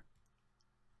Alexander.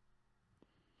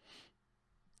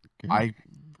 Okay. I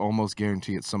almost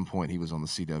guarantee at some point he was on the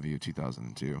CW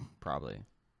 2002. Probably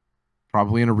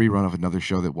in a rerun of another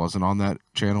show that wasn't on that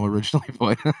channel originally,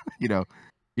 but you know,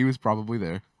 he was probably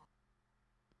there.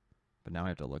 But now I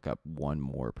have to look up one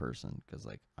more person because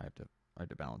like I have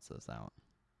to balance this out.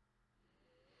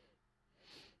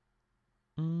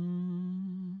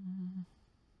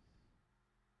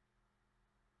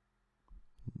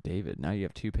 David, now you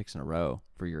have 2 picks in a row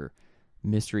for your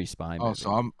mystery spy movie.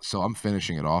 Oh, so I'm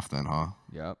finishing it off then, huh?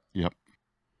 Yep.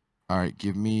 All right,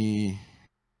 give me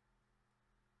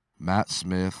Matt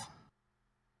Smith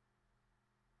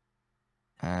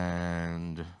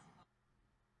and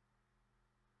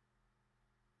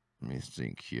let me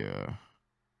think here.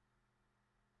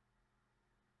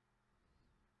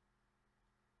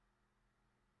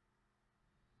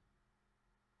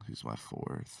 Who's my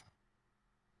 4th?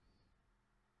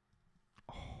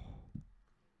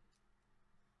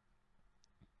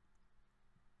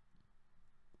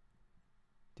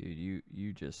 Dude,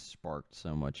 you just sparked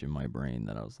so much in my brain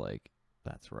that I was like,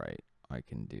 that's right, I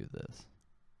can do this.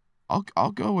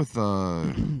 I'll go with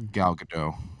Gal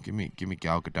Gadot. Give me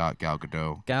Gal Gadot. Gal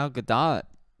Gadot.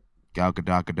 Gal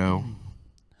Gadot.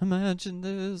 Imagine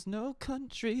there's no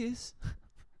countries.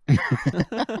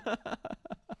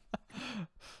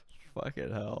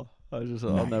 Fucking hell.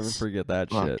 I'll never forget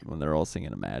that shit when they're all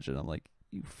singing Imagine. I'm like,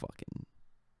 you fucking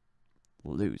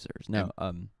losers. No,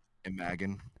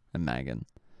 Imagine. Imagine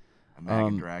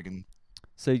Dragon.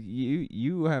 So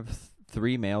you have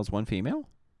 3 males, 1 female?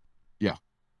 Yeah.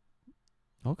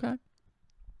 Okay.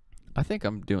 I think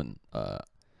I'm doing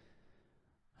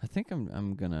I think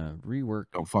I'm gonna rework.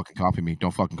 Don't fucking copy me.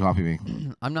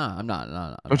 I'm not.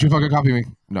 Don't you fucking copy me.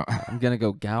 No. I'm gonna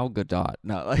go Gal Gadot.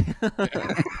 No, like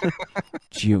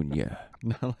Junior.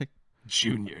 No, like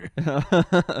Junior.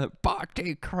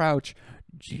 Barty Crouch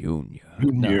Junior.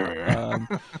 No,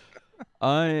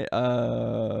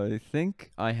 I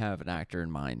think I have an actor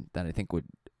in mind that I think would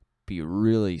be a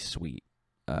really sweet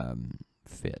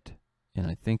fit, and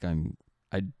I think I'm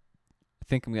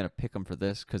gonna pick him for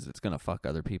this because it's gonna fuck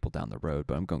other people down the road.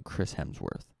 But I'm going Chris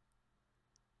Hemsworth.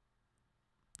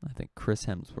 I think Chris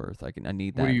Hemsworth. I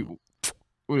need that. What are you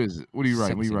writing? What are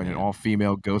you writing? An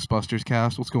all-female Ghostbusters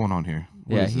cast? What's going on here?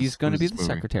 He's going to be the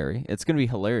secretary. It's going to be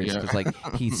hilarious because like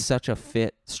he's such a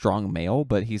fit, strong male,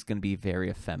 but he's going to be very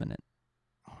effeminate.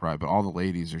 Right, but all the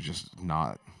ladies are just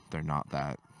not. They're not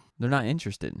that. They're not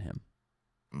interested in him.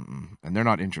 And they're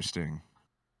not interesting.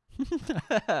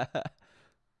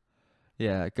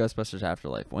 Yeah, Ghostbusters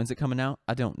Afterlife. When's it coming out?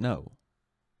 I don't know.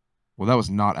 Well, that was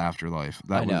not Afterlife.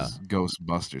 That was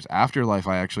Ghostbusters. Afterlife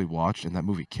I actually watched, and that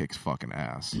movie kicks fucking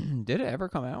ass. Did it ever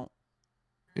come out?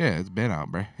 Yeah, it's been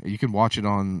out, bro. You can watch it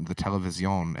on the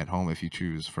television at home if you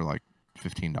choose for like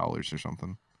 $15 or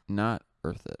something. Not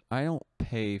worth it. I don't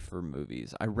pay for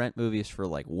movies. I rent movies for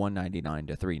like $1.99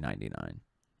 to $3.99,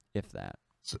 if that.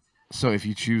 So if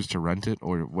you choose to rent it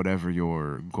or whatever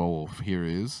your goal here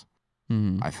is,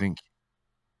 I think.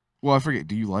 Well, I forget.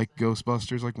 Do you like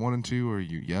Ghostbusters like 1 and 2, or are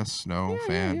you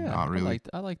fan? Yeah. Not really.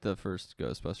 I like the first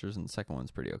Ghostbusters, and the second one's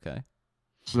pretty okay.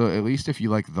 So at least if you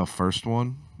like the first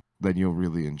one, then you'll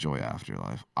really enjoy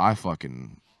Afterlife. I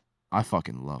fucking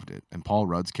loved it, and Paul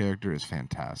Rudd's character is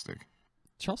fantastic.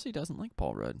 Chelsea doesn't like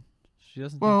Paul Rudd. She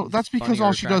doesn't. Well, that's because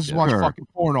all she does is watch fucking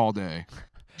porn all day.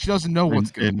 She doesn't know what's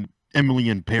good. And Emily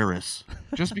in Paris.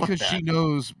 Just because she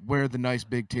knows where the nice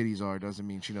big titties are doesn't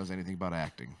mean she knows anything about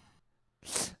acting.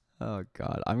 Oh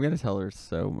God, I'm gonna tell her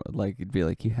it'd be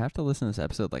like, you have to listen to this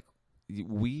episode. Like,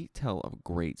 we tell a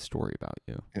great story about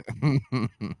you.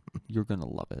 You're gonna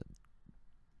love it.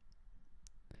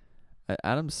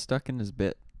 Adam's stuck in his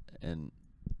bit, and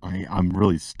I'm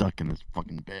really stuck in this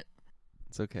fucking bit.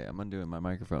 It's okay. I'm undoing my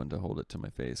microphone to hold it to my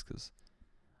face because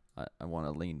I want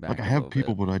to lean back. Like I have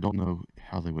people, but I don't know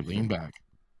how they would lean back.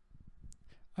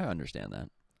 I understand that.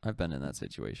 I've been in that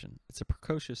situation. It's a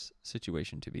precocious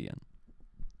situation to be in.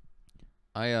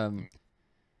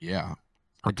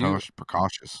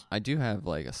 Precautious. I do have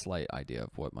like a slight idea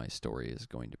of what my story is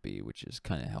going to be, which is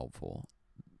kind of helpful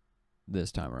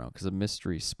this time around because a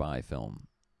mystery spy film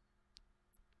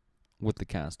with the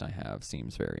cast I have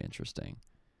seems very interesting.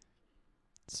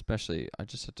 Especially, I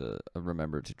just have to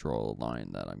remember to draw a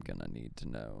line that I'm gonna need to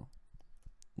know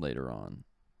later on.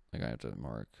 Like I have to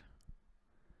mark.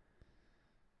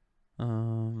 All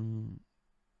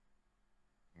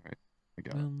right. I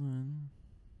got it.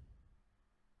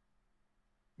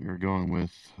 You're going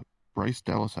with Bryce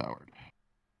Dallas Howard.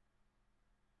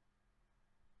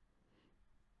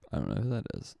 I don't know who that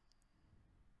is.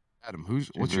 Adam,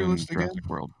 what's your list again? Jurassic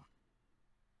World.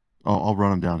 I'll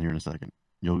run them down here in a second.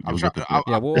 You'll get the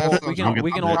Yeah,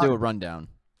 we can all do a rundown.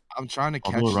 I'm trying to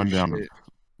catch I'll do a rundown shit.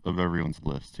 of everyone's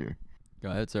list here. Go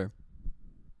ahead, sir.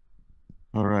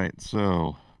 All right,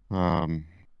 so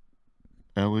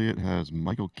Elliott has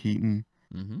Michael Keaton,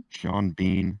 Sean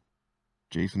Bean,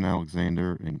 Jason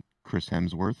Alexander, and Chris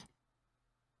Hemsworth.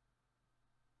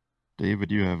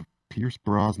 David, you have Pierce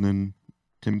Brosnan,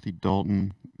 Timothy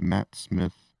Dalton, Matt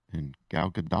Smith, and Gal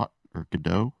Gadot, or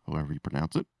Gadot, however you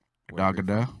pronounce it.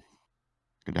 Gadot.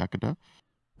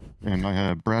 And I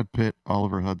have Brad Pitt,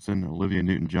 Oliver Hudson, Olivia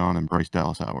Newton-John, and Bryce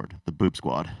Dallas Howard, the Boob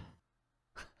Squad.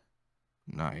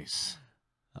 Nice.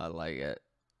 I like it.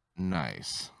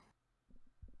 Nice.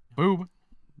 Boob.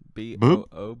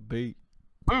 B-O-O-B.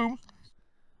 Boom.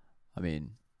 I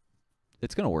mean,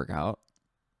 it's going to work out.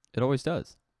 It always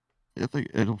does. It's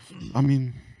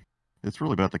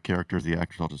really about the characters, the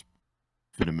actors. I'll just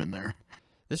fit them in there.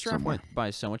 This draft went by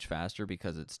so much faster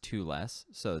because it's 2 less,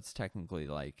 so it's technically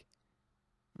like...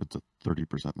 It's a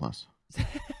 30% less.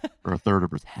 Or a third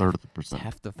of a percent.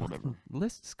 Half the fucking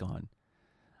list's gone.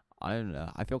 I don't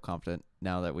know. I feel confident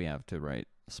now that we have to write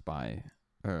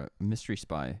a mystery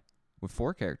spy with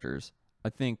 4 characters. I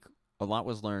think a lot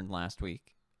was learned last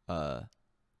week.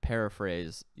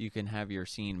 Paraphrase, you can have your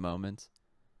scene moments.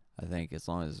 I think as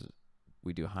long as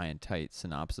we do high and tight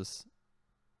synopsis,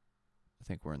 I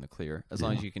think we're in the clear. As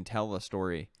long as you can tell a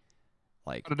story,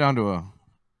 like cut it down to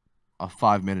a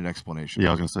 5-minute explanation. Yeah,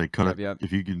 I was gonna say cut it.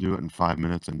 If you can do it in 5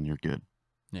 minutes, and you're good.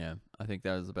 Yeah, I think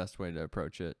that is the best way to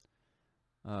approach it.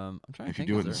 I'm trying if to think.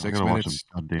 You do it in 6 minutes,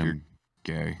 you're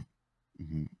gay.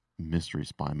 Mystery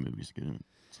spy movies get in.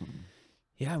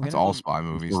 Yeah, that's all spy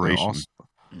movies.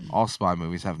 All spy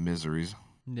movies have miseries.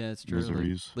 Yeah, it's true.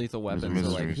 Miseries. Like Lethal Weapons.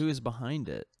 So like, who is behind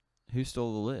it? Who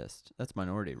stole the list? That's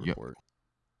Minority Report.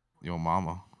 Yo,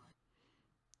 mama.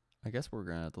 I guess we're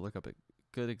gonna have to look up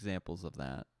good examples of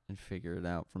that and figure it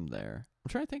out from there. I'm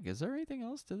trying to think. Is there anything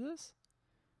else to this?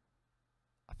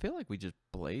 I feel like we just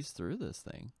blazed through this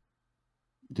thing.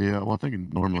 Yeah, well, I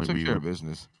think normally we would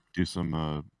business. Do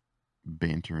some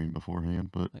bantering beforehand,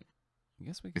 but I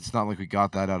guess we. It's not like we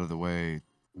got that out of the way.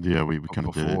 Yeah, we kind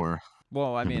of did it.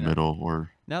 Well, I mean, in the middle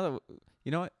or now that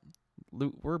you know what,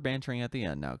 we're bantering at the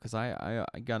end now because I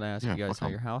gotta ask you guys how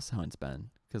your house hunt's been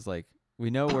because like we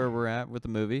know where we're at with the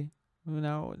movie.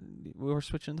 Now we're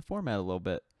switching the format a little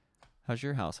bit. How's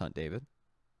your house hunt, David?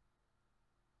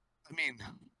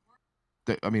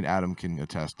 I mean, Adam can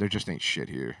attest. There just ain't shit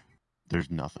here. There's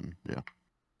nothing. Yeah.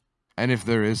 And if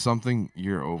there is something,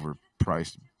 you're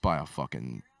overpriced by a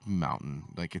fucking mountain.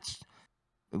 Like it's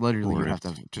literally you have to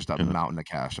have just a mountain of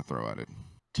cash to throw at it.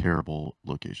 Terrible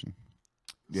location.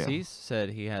 Yeah. Cease said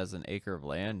he has an acre of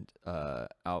land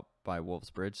out by Wolf's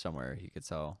Bridge somewhere he could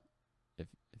sell if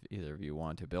either of you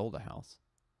want to build a house.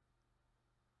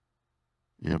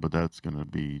 Yeah, but that's gonna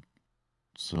be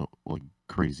so like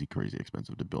crazy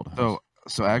expensive to build a house.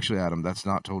 So actually, Adam, that's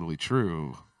not totally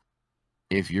true.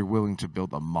 If you're willing to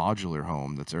build a modular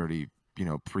home that's already,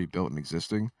 pre-built and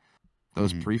existing,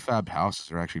 those prefab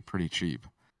houses are actually pretty cheap.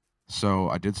 So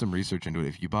I did some research into it.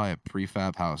 If you buy a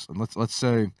prefab house, and let's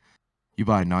say you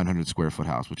buy a 900 square foot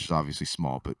house, which is obviously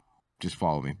small, but just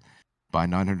follow me. Buy a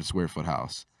 900 square foot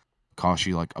house, costs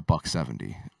you like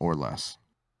 $170 or less.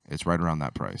 It's right around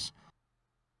that price.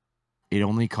 It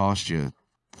only costs you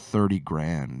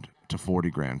 $30,000 to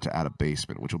 $40,000 to add a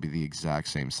basement, which will be the exact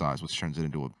same size, which turns it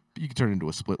into you can turn it into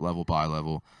a split level,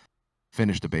 bi-level,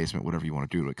 finish the basement, whatever you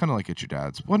want to do to it. Kind of like at your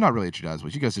dad's. Well, not really at your dad's,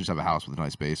 but you guys just have a house with a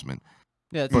nice basement.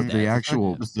 Yeah, but the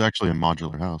actual... This is actually a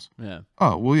modular house. Yeah.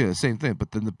 Oh, well, yeah, same thing.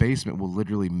 But then the basement will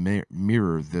literally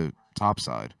mirror the top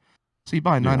side. So you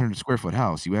buy a 900 square foot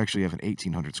house, you actually have an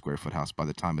 1,800 square foot house by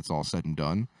the time it's all said and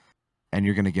done, and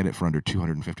you're going to get it for under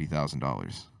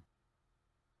 $250,000.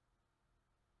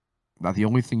 Now, the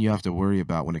only thing you have to worry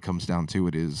about when it comes down to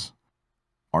it is,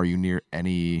 are you near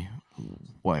any,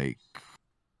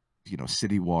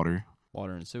 city water?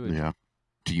 Water and sewage. Yeah.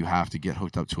 Do you have to get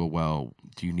hooked up to a well?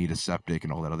 Do you need a septic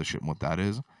and all that other shit and what that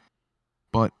is?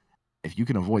 But if you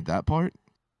can avoid that part,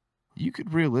 you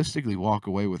could realistically walk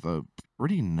away with a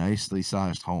pretty nicely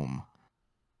sized home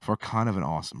for kind of an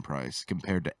awesome price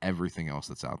compared to everything else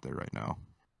that's out there right now.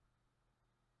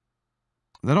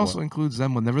 That also includes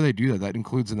them whenever they do that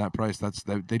includes in that price.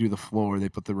 They do the floor, they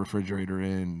put the refrigerator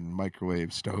in,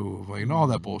 microwave, stove, and all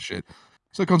that bullshit.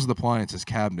 So it comes with appliances,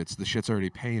 cabinets, the shit's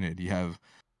already painted. You have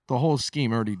the whole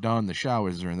scheme already done. The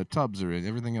showers are in, the tubs are in,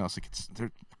 everything else. Like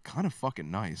they're kind of fucking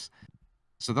nice.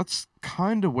 So that's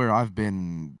kind of where I've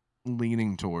been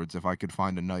leaning towards. If I could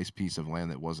find a nice piece of land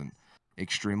that wasn't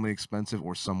extremely expensive,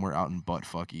 or somewhere out in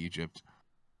buttfuck Egypt,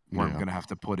 where I'm gonna have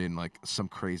to put in like some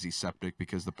crazy septic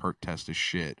because the perk test is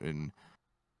shit and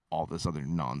all this other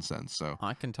nonsense. So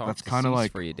I can talk that's to kind of Cease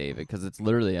like for you, David, because it's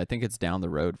literally, I think it's down the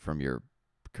road from your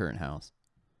current house.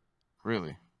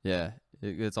 Really? Yeah,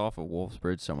 it's off of Wolf's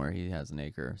Bridge somewhere. He has an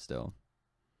acre still.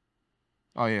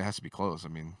 Oh yeah, it has to be close. I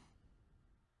mean,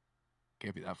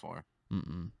 can't be that far.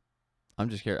 I'm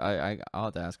just curious. I'll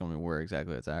have to ask him where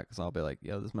exactly it's at, because I'll be like,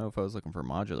 yo, this mofo's looking for a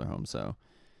modular home, so,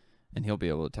 and he'll be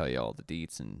able to tell you all the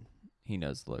deets, and he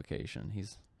knows the location.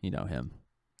 You know him.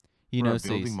 You know,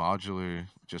 building modular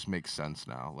just makes sense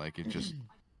now. Like it just,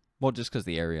 well, just because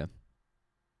the area.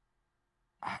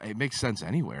 It makes sense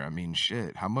anywhere. I mean,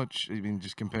 shit. How much? I mean,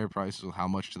 just compare prices with how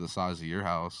much to the size of your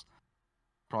house.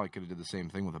 Probably could have did the same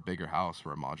thing with a bigger house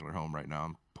for a modular home right now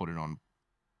and put it on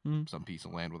some piece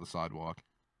of land with a sidewalk.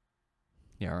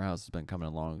 Yeah, our house has been coming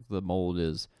along. The mold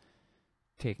is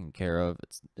taken care of.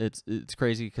 It's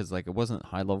crazy because like it wasn't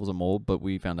high levels of mold, but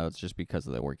we found out it's just because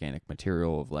of the organic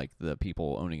material of like the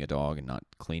people owning a dog and not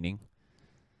cleaning.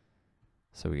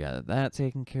 So we got that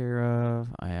taken care of.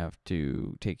 I have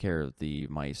to take care of the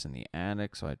mice in the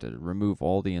attic, so I have to remove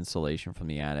all the insulation from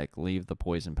the attic, leave the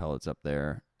poison pellets up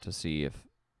there to see if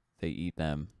they eat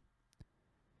them,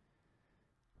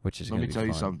 which is going to be fun.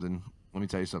 Let me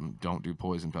tell you something. Don't do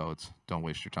poison pellets. Don't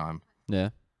waste your time. Yeah.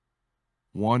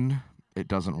 One, it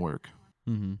doesn't work.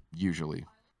 Usually.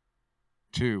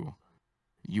 Two,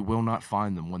 you will not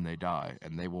find them when they die,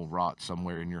 and they will rot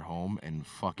somewhere in your home and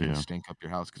fucking stink up your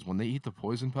house. Because when they eat the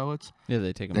poison pellets,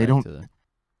 they take them back to the...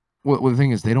 Well, the thing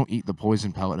is, they don't eat the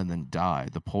poison pellet and then die.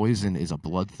 The poison is a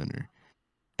blood thinner,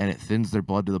 and it thins their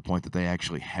blood to the point that they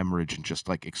actually hemorrhage and just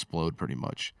like explode pretty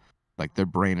much. Like their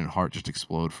brain and heart just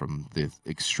explode from the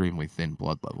extremely thin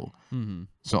blood level.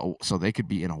 So they could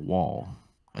be in a wall,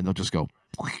 and they'll just go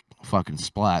fucking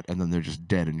splat, and then they're just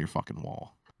dead in your fucking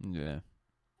wall. Yeah.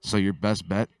 So your best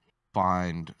bet,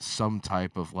 find some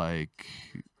type of like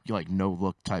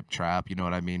no-look type trap, you know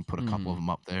what I mean? Put a couple of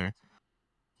them up there.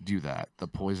 Do that. The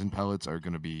poison pellets are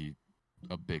going to be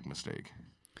a big mistake.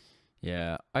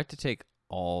 Yeah, I have to take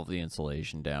all of the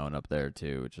insulation down up there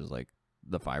too, which is like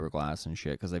the fiberglass and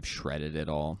shit, because they've shredded it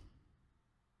all.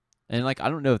 And like, I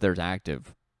don't know if there's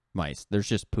active mice. There's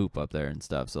just poop up there and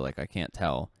stuff, so like I can't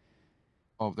tell.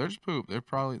 Oh, there's poop. They're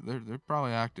probably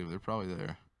active. They're probably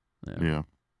there. Yeah.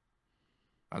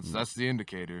 That's the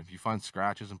indicator. If you find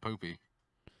scratches and poopy,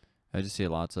 I just see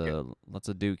lots of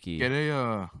dookie. Get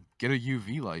a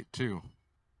UV light too,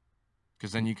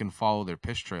 because then you can follow their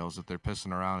piss trails. If they're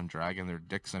pissing around and dragging their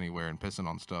dicks anywhere and pissing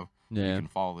on stuff, you can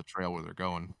follow the trail where they're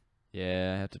going.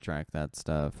 Yeah, I have to track that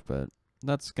stuff, but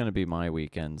that's gonna be my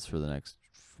weekends for the next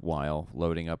while.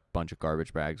 Loading up a bunch of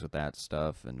garbage bags with that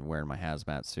stuff and wearing my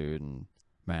hazmat suit and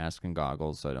mask and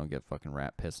goggles so I don't get fucking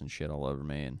rat piss and shit all over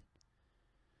me,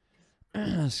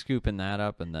 and scooping that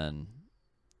up and then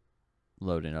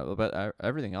loading up. But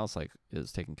everything else like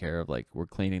is taken care of. Like we're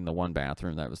cleaning the one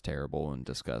bathroom that was terrible and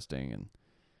disgusting, and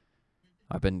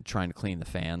I've been trying to clean the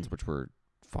fans, which were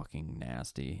fucking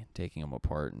nasty, taking them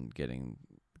apart and getting,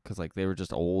 because like they were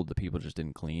just old. The people just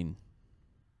didn't clean.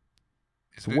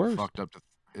 Isn't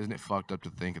it fucked up to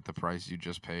think at the price you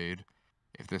just paid?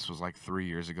 If this was like 3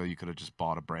 years ago, you could have just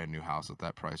bought a brand new house at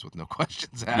that price with no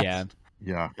questions asked.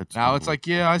 Yeah. Now it's like,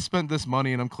 I spent this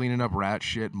money and I'm cleaning up rat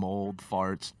shit, mold,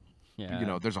 farts. Yeah. You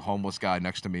know, there's a homeless guy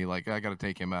next to me. Like, I got to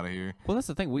take him out of here. Well, that's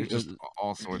the thing. We just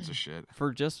all sorts of shit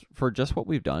for just what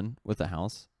we've done with the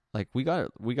house. Like we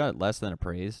got it less than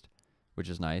appraised, which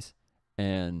is nice,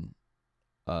 and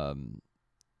a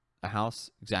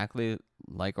house exactly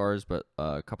like ours, but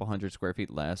a couple 100 square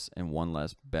feet less and one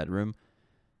less bedroom.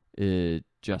 It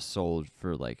just sold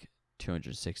for like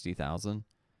 $260,000.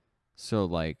 So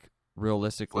like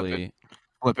realistically,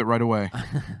 flip it right away.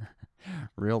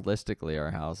 Realistically,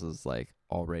 our house is like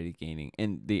already gaining,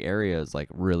 and the area is like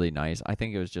really nice. I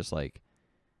think it was just like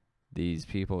these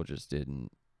people just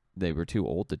didn't. They were too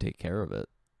old to take care of it,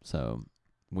 so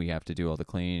we have to do all the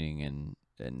cleaning and.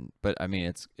 But I mean,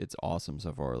 it's awesome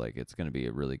so far. Like it's gonna be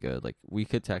a really good. Like we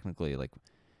could technically like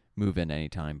move in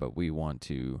anytime, but we want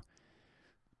to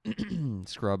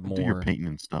scrub more. Do your painting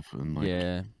and stuff, and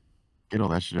like get all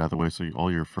that shit out of the way, so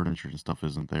all your furniture and stuff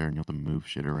isn't there, and you have to move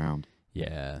shit around.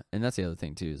 Yeah, and that's the other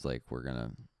thing too, is like we're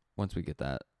gonna, once we get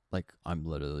that, like I'm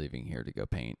literally leaving here to go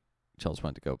paint. Chelsea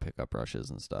went to go pick up brushes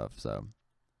and stuff, so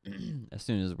as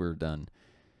soon as we're done,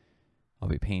 I'll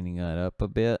be painting that up a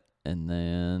bit, and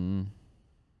then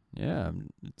Yeah,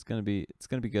 it's gonna be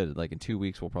good. Like in 2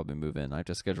 weeks, we'll probably move in. I have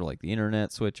to schedule like the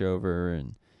internet switch over,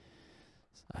 and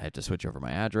I had to switch over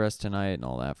my address tonight and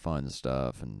all that fun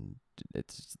stuff. And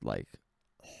it's like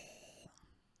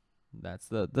that's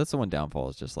the one downfall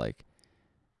is just like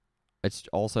it's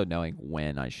also knowing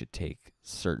when I should take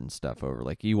certain stuff over.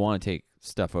 Like you want to take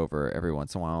stuff over every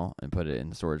once in a while and put it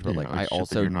in storage, but Yeah, like I shit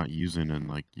also that you're not using and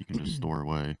like you can just store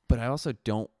away. But I also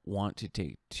don't want to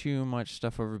take too much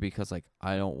stuff over because like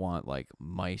I don't want like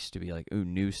mice to be like, ooh,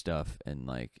 new stuff, and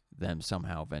like them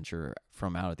somehow venture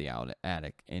from out of the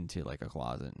attic into like a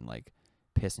closet and like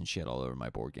piss and shit all over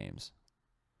my board games.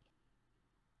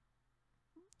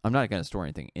 I'm not gonna store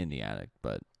anything in the attic,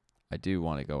 but I do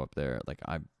want to go up there. Like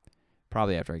I'm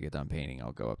probably after I get done painting,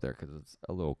 I'll go up there because it's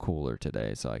a little cooler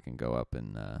today, so I can go up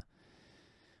and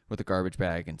with a garbage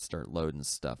bag and start loading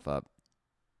stuff up.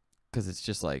 Because it's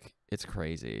just like, it's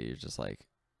crazy. You're just like,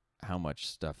 how much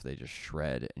stuff they just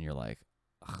shred, and you're like,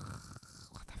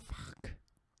 what the fuck?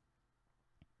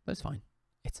 But it's fine.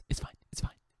 It's fine. It's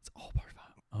fine. It's all part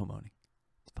of homeowning.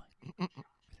 It's fine.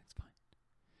 Everything's fine.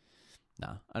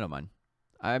 Nah, I don't mind.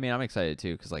 I mean, I'm excited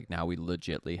too, because like now we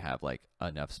legitly have like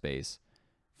enough space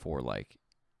for like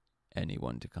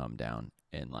anyone to come down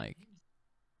and like,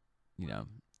 you know,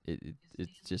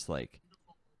 it's just like,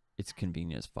 it's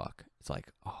convenient as fuck. It's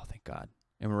like, oh, thank God.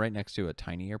 And we're right next to a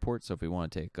tiny airport, so if we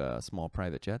want to take a small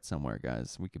private jet somewhere,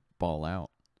 guys, we could ball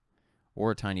out.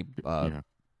 Or a tiny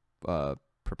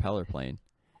propeller plane.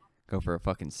 Go for a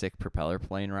fucking sick propeller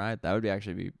plane ride. That would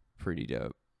actually be pretty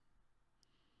dope.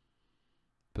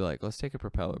 Be like, let's take a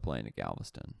propeller plane to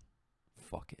Galveston.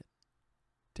 Fuck it.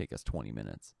 Take us 20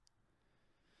 minutes.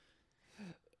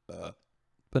 But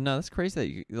no, that's crazy that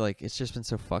you, like, it's just been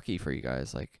so fucky for you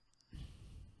guys. Like,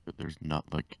 there's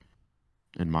not like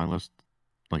in my list,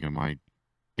 like in my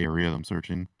area that I'm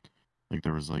searching, like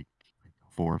there was like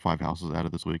 4 or 5 houses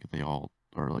added this week, and they all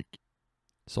are like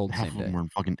sold half same of them day. are in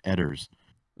fucking Edders.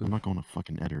 Oof. I'm not going to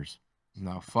fucking Edders.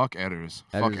 No, fuck Edders.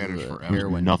 Fuck Edders forever.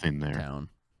 There's nothing there. Town.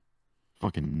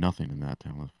 Fucking nothing in that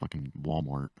town. It's fucking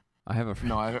Walmart. I have a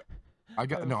friend.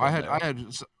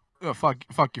 No, fuck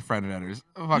your friend at Edders.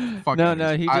 Fuck No, Edders.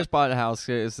 no, he just bought a house.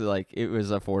 It's like it was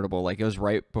affordable. Like it was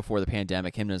right before the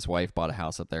pandemic. Him and his wife bought a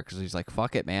house up there because he's like,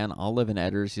 "Fuck it, man. I'll live in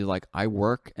Edders." He's like, "I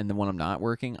work, and then when I'm not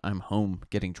working, I'm home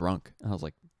getting drunk." And I was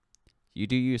like, "You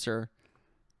do you, sir."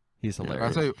 He's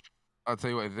hilarious. I'll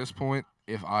tell you what. At this point,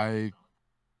 if I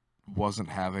wasn't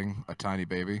having a tiny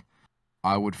baby,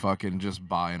 I would fucking just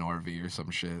buy an RV or some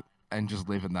shit and just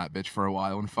live in that bitch for a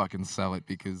while and fucking sell it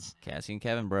because Cassie and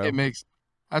Kevin, bro. it makes.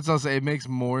 That's what I'll say. It makes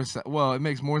more sense. Well, it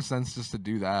makes more sense just to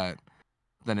do that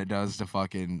than it does to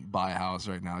fucking buy a house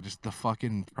right now. Just the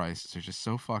fucking prices are just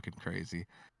so fucking crazy.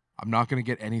 I'm not gonna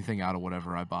get anything out of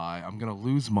whatever I buy. I'm gonna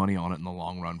lose money on it in the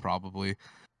long run, probably.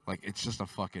 Like it's just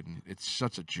it's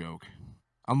such a joke.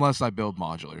 Unless I build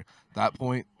modular. At that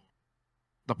point,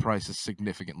 the price is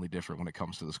significantly different when it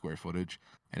comes to the square footage,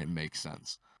 and it makes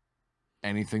sense.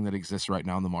 Anything that exists right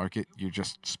now in the market, you're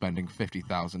just spending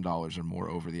 $50,000 or more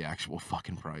over the actual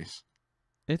fucking price.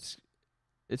 It's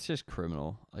just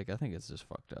criminal. Like I think it's just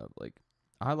fucked up. Like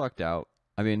I lucked out.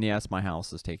 I mean, yes, my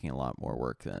house is taking a lot more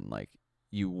work than like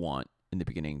you want in the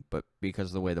beginning, but because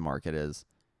of the way the market is,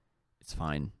 it's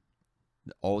fine.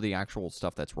 All the actual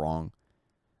stuff that's wrong,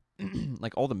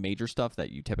 like all the major stuff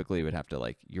that you typically would have to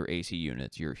like your AC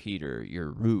units, your heater, your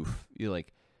roof, you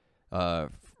like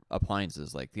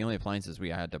appliances. Like the only appliances we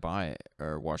had to buy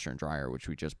are washer and dryer, which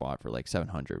we just bought for like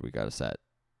 $700. We got a set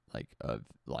like of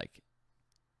like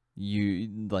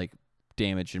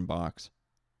damaged in box,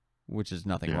 which is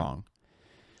nothing wrong.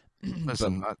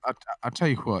 Listen, I'll tell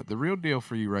you what, the real deal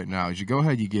for you right now is you go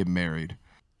ahead, you get married,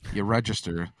 you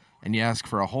register, and you ask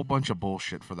for a whole bunch of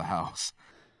bullshit for the house,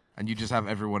 and you just have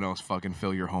everyone else fucking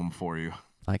fill your home for you.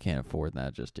 I can't afford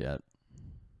that just yet.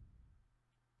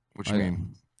 What you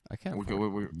mean? I can't.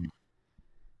 You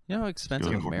know how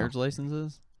expensive a marriage license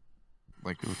is?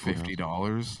 Like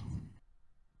 $50.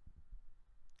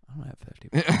 I don't have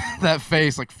 $50. That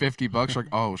face, like $50. Like,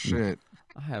 oh shit.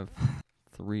 I have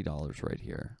 $3 right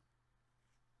here.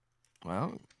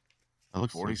 Well, that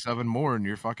looks 47 more, and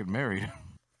you're fucking married.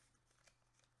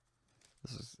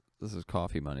 This is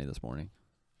coffee money this morning.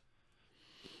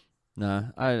 Nah,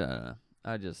 I don't know.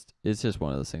 It's just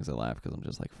one of those things I laugh because I'm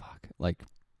just like, fuck. Like,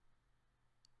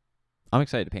 I'm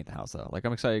excited to paint the house though. Like,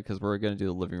 I'm excited because we're gonna do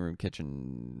the living room,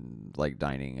 kitchen, like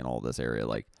dining, and all this area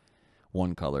like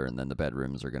one color, and then the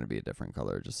bedrooms are gonna be a different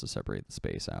color just to separate the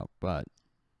space out. But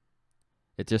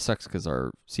it just sucks because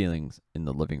our ceilings in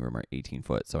the living room are 18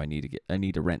 foot, so I need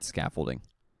to rent scaffolding,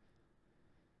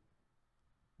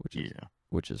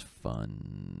 which is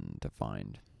fun to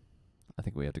find. I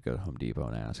think we have to go to Home Depot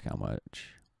and ask how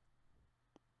much.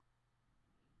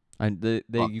 And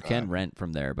you can rent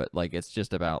from there, but like it's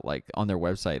just about like on their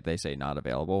website they say not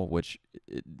available, which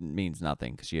it means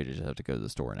nothing because you just have to go to the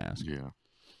store and ask. Yeah.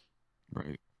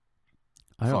 Right.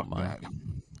 I don't mind. That.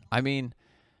 I mean,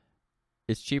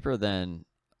 it's cheaper than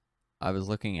I was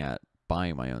looking at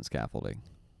buying my own scaffolding.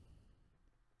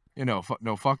 You know,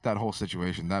 no, fuck that whole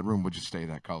situation. That room would just stay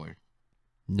that color.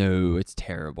 No, it's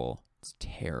terrible. It's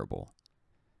terrible.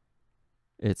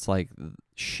 It's like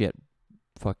shit,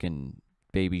 fucking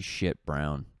baby shit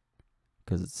brown,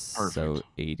 because it's Perfect. so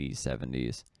 80s,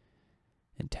 70s,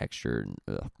 and textured. And,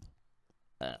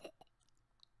 ugh.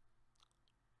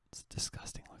 It's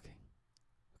disgusting looking.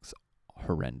 It's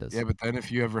horrendous. Yeah, but then if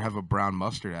you ever have a brown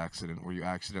mustard accident where you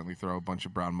accidentally throw a bunch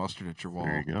of brown mustard at your wall,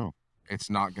 There you go. it's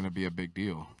not going to be a big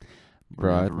deal.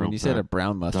 Bro, when you said a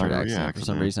brown mustard accident, for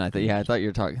some reason I thought you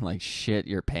were talking like shit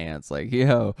your pants. Like,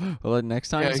 yo, well, next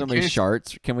time somebody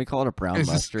sharts, can we call it a brown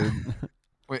mustard?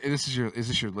 Wait, is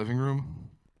this your living room?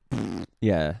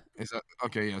 Yeah. Is that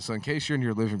okay? Yeah. So in case you're in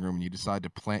your living room and you decide to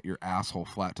plant your asshole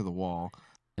flat to the wall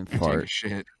and fart, take a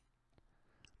shit,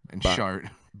 and shart,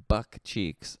 buck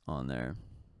cheeks on there.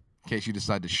 In case you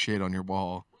decide to shit on your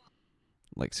wall,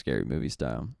 like Scary Movie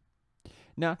style.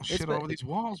 No, shit all over these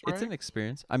walls, right? It's an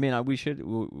experience. I mean,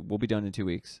 we'll be done in 2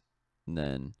 weeks, and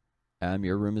then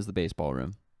your room is the baseball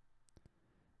room.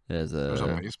 There's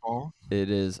a baseball. It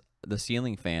is the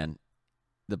ceiling fan.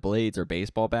 The blades are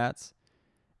baseball bats,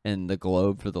 and the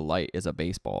globe for the light is a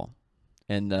baseball.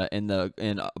 And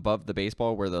above the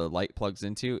baseball where the light plugs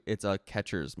into, it's a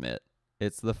catcher's mitt.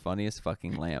 It's the funniest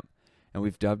fucking lamp, and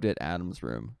we've dubbed it Adam's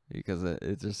room because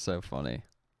it's just so funny.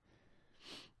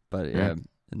 But yeah,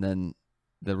 and then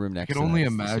the room next. I can only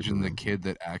imagine the kid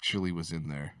that actually was in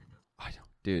there. I don't,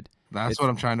 dude. That's what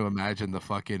I'm trying to imagine. The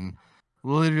fucking.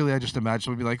 Literally, I just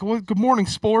imagine would be like, "Well, good morning,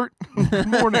 sport. Good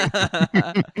morning,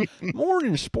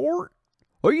 morning, sport.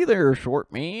 Are you there,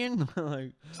 short man?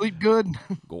 Like, sleep good."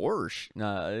 Gorsh.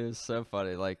 No, it was so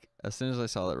funny. Like as soon as I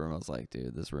saw that room, I was like,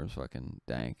 "Dude, this room's fucking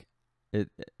dank."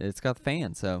 It's got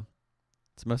fans, so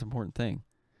it's the most important thing.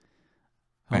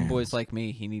 Homeboys like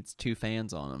me, he needs 2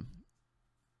 fans on him.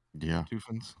 Yeah, 2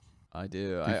 fans. I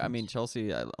do. I mean,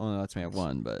 Chelsea only lets me have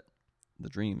 1, but the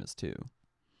dream is 2.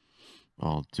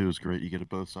 Oh, 2 is great. You get it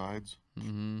both sides.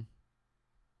 Mm-hmm.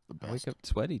 The best. I wake up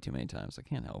sweaty too many times. I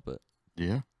can't help it.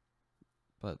 Yeah.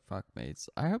 But fuck, mates.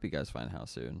 I hope you guys find a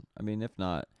house soon. I mean, if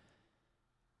not,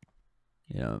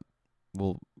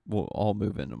 we'll all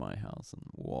move into my house and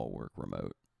we'll all work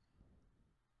remote.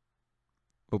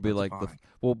 We'll be like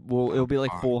it'll be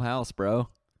like Full House, bro.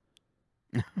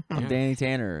 I'm Danny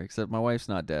Tanner, except my wife's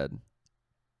not dead.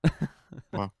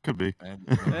 Well, could be.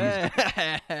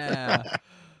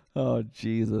 Oh,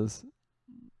 Jesus.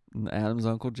 Adam's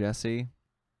Uncle Jesse.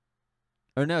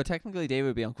 Or no, technically David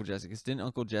would be Uncle Jesse, because didn't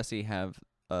Uncle Jesse have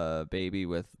a baby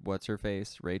with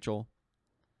what's-her-face, Rachel?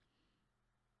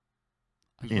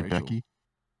 Aunt Becky?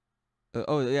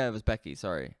 Oh, yeah, it was Becky,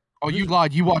 sorry. Oh, you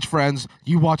lied. You watch Friends.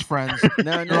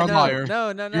 No, you're a liar.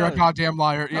 No. You're a goddamn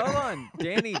liar. Yeah. Hold on.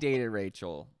 Danny dated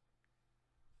Rachel.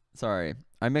 Sorry.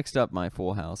 I mixed up my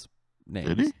Full House names.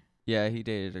 Did he? Yeah, he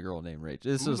dated a girl named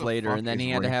Rachel. This was later, and then he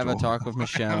had to have a talk with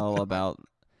Michelle about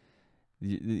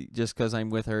just because I'm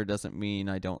with her doesn't mean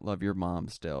I don't love your mom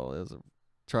still.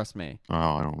 Trust me. Oh,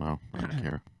 I don't know. I don't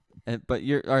care. But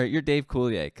you're all right. You're Dave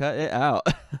Coulier. Cut it out.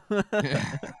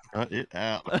 Cut it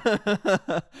out.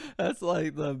 That's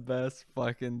like the best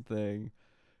fucking thing.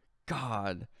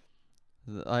 God.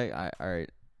 All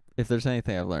right. If there's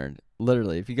anything I've learned,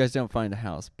 literally, if you guys don't find a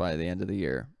house by the end of the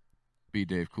year, be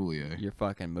Dave Coulier. You're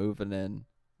fucking moving in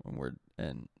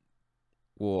and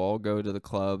we'll all go to the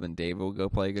club and Dave will go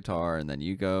play guitar and then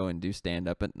you go and do stand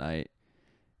up at night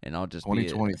and I'll just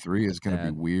 2023 is going to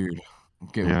be weird.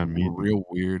 Okay, yeah, real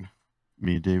weird.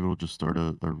 Me and David will just start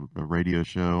a radio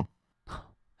show.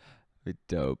 Be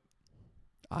dope.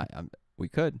 We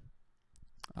could.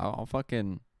 I'll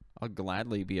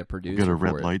gladly be a producer. We'll get a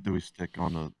red light that we stick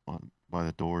on by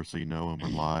the door so you know when we're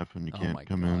live and you can't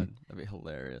come in. That'd be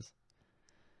hilarious.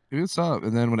 Dude, what's up?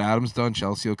 And then when Adam's done,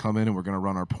 Chelsea will come in and we're going to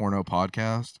run our porno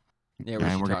podcast. Yeah,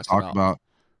 and we're going to talk about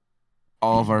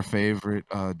all of our favorite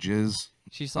jizz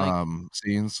She's like,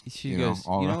 scenes. She goes,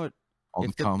 you know what? All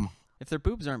the cum. If their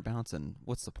boobs aren't bouncing,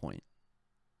 what's the point?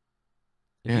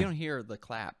 If you don't hear the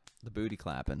clap, the booty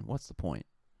clapping, what's the point?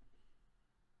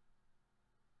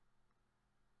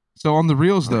 So on the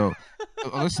reels, though,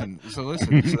 listen. So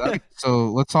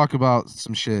let's talk about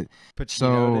some shit.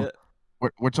 So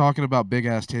we're talking about big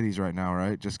ass titties right now,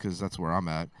 right? Just because that's where I'm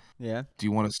at. Yeah. Do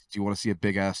you want to see a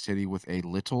big ass titty with a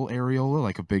little areola,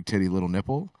 like a big titty, little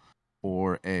nipple,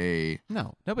 or a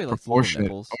No, nobody likes little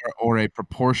nipples. or a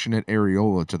proportionate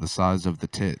areola to the size of the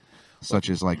tit, such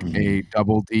as like a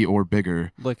double D or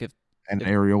bigger. Look, if an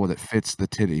areola that fits the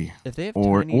titty. If they have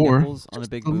tiny nipples on a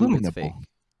big boob, it's fake.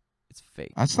 It's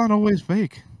fake. That's not always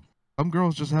fake. Some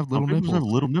girls just have little nipples. Have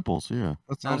little nipples, yeah.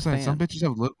 That's what I'm saying. Some bitches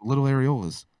have little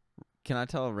areolas. Can I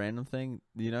tell a random thing?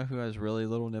 Do you know who has really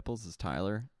little nipples? Is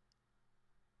Tyler.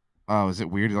 Oh, is it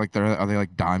weird? Like are they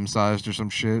like dime sized or some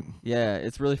shit? Yeah,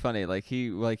 it's really funny. Like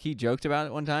he joked about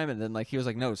it one time, and then like he was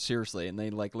like, "No, seriously," and they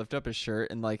like lift up his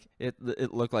shirt, and like it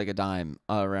looked like a dime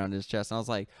around his chest. And I was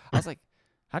like,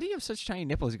 how do you have such tiny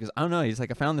nipples? He goes, I don't know. He's like,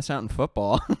 I found this out in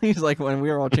football. He's like, when we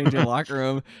were all changing the locker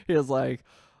room, he was like,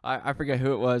 I forget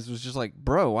who it was just like,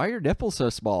 bro, why are your nipples so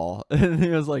small? And he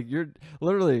was like, you're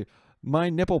literally, my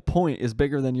nipple point is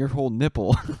bigger than your whole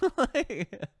nipple.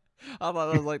 Like, I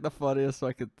thought that was like the funniest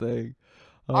fucking thing.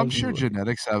 I'm sure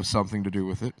genetics have something to do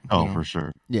with it. Oh, for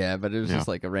sure. Yeah, but it was just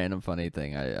like a random funny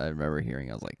thing I remember hearing.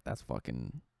 I was like, that's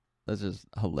just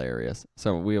hilarious.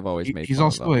 So we have always made. He's fun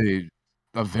also of him.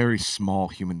 a very small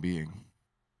human being.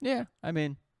 Yeah, I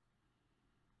mean,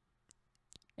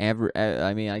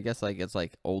 I guess like it's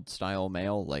like old style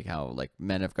male, like how like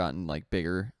men have gotten like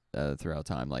bigger throughout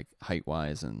time, like height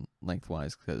wise and length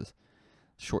wise, because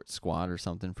short squat or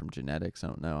something from genetics. I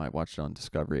don't know. I watched it on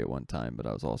Discovery at one time, but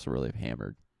I was also really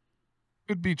hammered.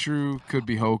 Could be true, could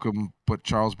be hokum, but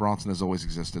Charles Bronson has always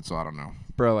existed, so I don't know.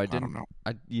 Bro, I don't know.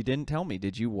 You didn't tell me.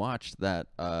 Did you watch that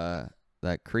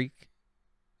Creek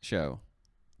show?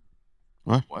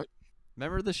 What?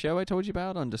 Remember the show I told you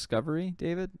about on Discovery,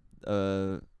 David?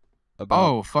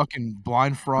 About fucking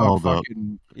Blind Frog,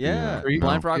 Blind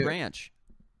Frog Ranch.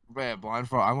 Man, Blind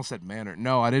Frog. I almost said Manor.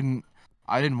 No, I didn't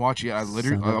watch it yet.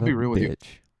 I'll be real with you.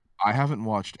 I haven't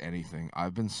watched anything.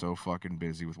 I've been so fucking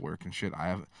busy with work and shit. I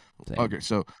haven't. Same. Okay,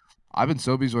 so I've been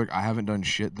so busy with work. I haven't done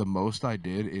shit. The most I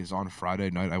did is on Friday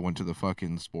night. I went to the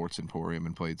fucking Sports Emporium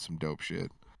and played some dope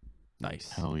shit. Nice.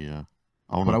 Hell yeah.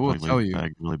 But I will tell you,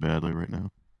 really badly right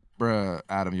now. Bruh,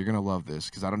 Adam, you're gonna love this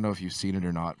because I don't know if you've seen it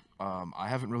or not. I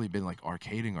haven't really been like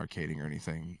arcading or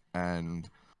anything. And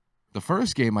the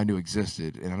first game I knew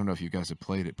existed, and I don't know if you guys have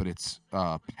played it, but it's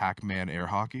Pac-Man air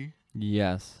hockey.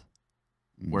 Yes.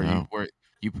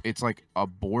 It's like a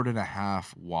board and a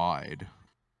half wide,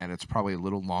 and it's probably a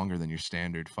little longer than your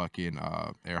standard fucking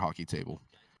air hockey table.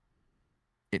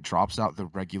 It drops out the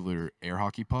regular air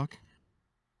hockey puck.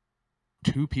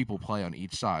 2 people play on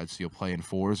each side, so you'll play in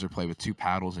fours or play with 2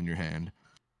 paddles in your hand.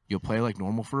 You'll play like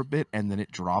normal for a bit, and then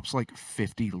it drops like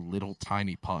 50 little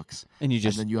tiny pucks. And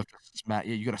then you have to smack.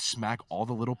 Yeah, you gotta smack all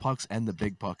the little pucks and the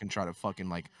big puck and try to fucking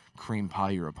like cream pie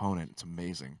your opponent. It's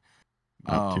amazing.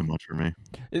 Not too much for me.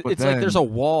 It's like there's a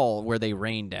wall where they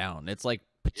rain down. It's like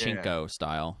pachinko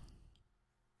style.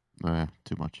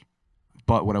 Too much.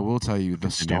 But what I will tell you,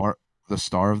 the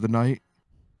star of the night,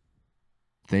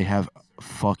 they have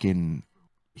fucking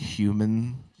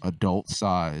human,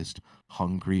 adult-sized,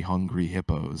 hungry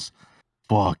hippos.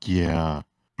 Fuck yeah,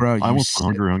 bro! I was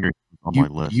hungry on my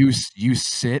list. You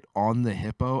sit on the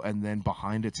hippo, and then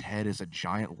behind its head is a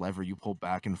giant lever you pull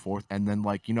back and forth, and then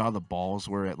like you know how the balls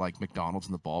were at like McDonald's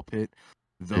in the ball pit,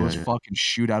 those fucking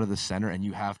shoot out of the center, and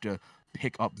you have to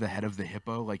pick up the head of the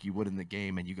hippo like you would in the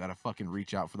game, and you gotta fucking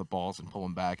reach out for the balls and pull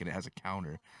them back, and it has a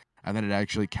counter, and then it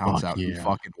actually counts out who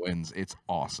fucking wins. It's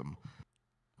awesome.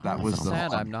 That was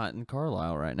sad. I'm not in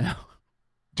Carlisle right now.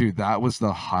 Dude, that was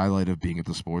the highlight of being at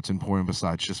the Sports Emporium,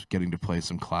 besides just getting to play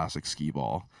some classic skee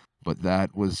ball. But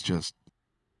that was just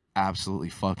absolutely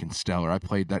fucking stellar. I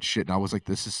played that shit, and I was like,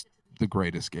 this is the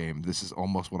greatest game. This is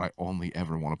almost what I only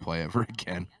ever want to play ever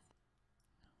again.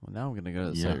 Well, now I'm going to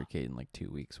go to the Cidercade in like 2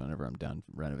 weeks whenever I'm done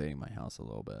renovating my house a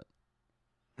little bit.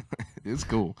 It's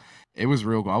cool. It was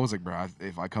real cool. I was like, bro,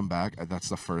 if I come back, that's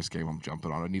the first game I'm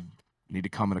jumping on. I need to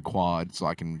come in a quad so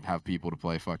I can have people to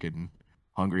play fucking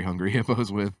hungry hippos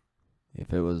with.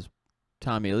 If it was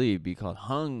Tommy Lee, it'd be called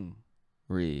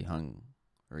hungry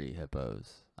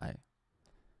hippos.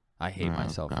 I hate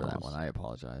myself for that one. I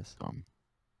apologize.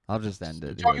 I'll just end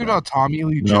it. Talking about Tommy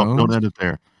Lee Jones. No, don't end it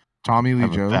there. Tommy Lee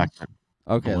Jones.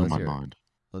 Okay, let's hear it.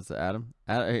 Let's Adam.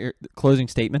 Closing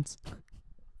statements.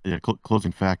 Yeah,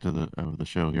 closing fact of the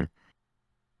show here.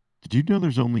 Did you know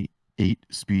there's only 8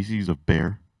 species of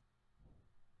bear?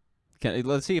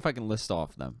 Let's see if I can list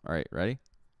off them. All right, ready?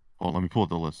 Well, let me pull up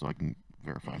the list so I can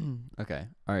verify. Okay.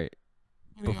 All right.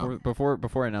 Before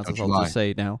I announce this, I'll just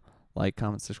say now, like,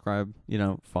 comment, subscribe.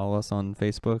 Follow us on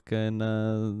Facebook and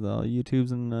the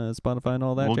YouTubes and Spotify and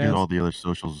all that. We'll jazz. get all the other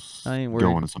socials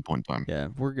going at some point in time. Yeah,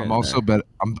 we're good. I'm also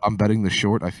I'm betting the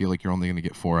short. I feel like you're only going to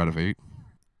get 4 out of 8.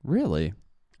 Really?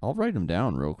 I'll write them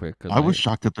down real quick. I was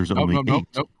shocked that there's only 8.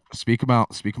 Speak them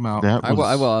out. Speak them out. That I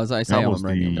was, will. As I say, that I'm was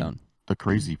writing them down. the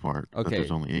crazy part. That Okay.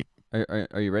 there's only 8.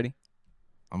 Are you ready?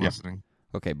 I'm Yeah. listening.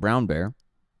 Okay, brown bear.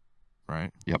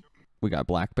 Right. Yep. We got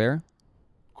black bear.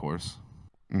 Of course.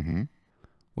 Mm-hmm.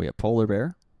 We have polar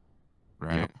bear.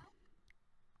 Right. Yep.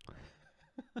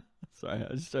 Sorry,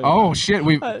 I just started. Oh laughing. shit!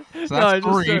 We. I, So no, I that's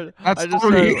just 3. started. That's I just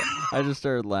 3. started. I just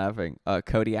started laughing.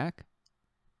 Kodiak.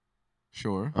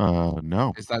 Sure.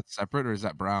 No, Is that separate or is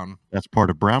that brown? that's part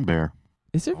of brown bear.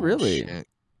 Is it Oh, really? Shit.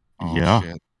 Oh, Yeah.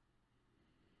 Shit.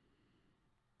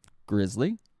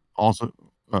 Grizzly. Also,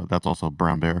 that's also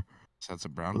brown bear. So that's a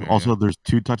brown bear. Also, yeah. there's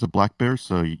 2 types of black bears,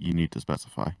 so you need to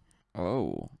specify.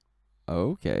 Oh.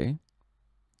 Okay.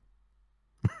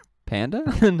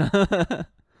 Panda.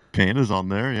 Panda's on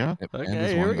there, yeah. Yep, and Okay,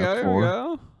 there's here one. we go. That's Here we 4.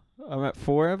 go. I'm at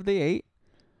 4 of the 8.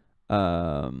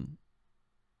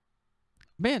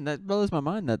 Man, that blows my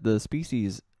mind that the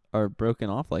species are broken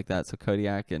off like that. So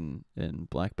Kodiak and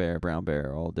black bear, brown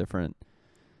bear are all different.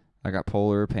 I got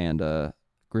polar, panda.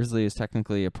 Grizzly is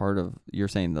technically a part of. You're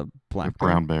saying the black The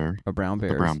brown bear. bear? A brown bear.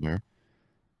 The brown bear.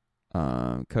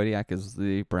 Kodiak is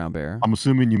the brown bear. I'm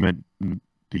assuming you meant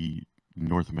the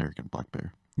North American black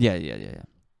bear. Yeah.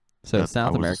 So That- I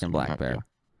South was American assuming black that, bear.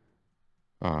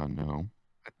 yeah. No.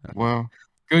 Well,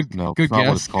 Good. no, Good it's not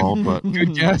what it's guess. called, but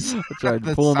Good guess. I tried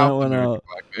That's pulling that South one American out.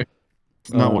 black bear.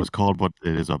 it's not what it's called, but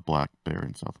it is a black bear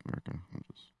in South America.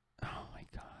 Oh my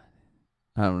god.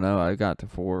 I don't know. I got to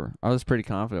 4. I was pretty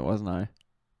confident, wasn't I?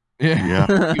 Yeah.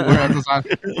 Yeah. You were.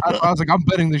 I was like, I'm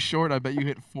betting this short. I bet you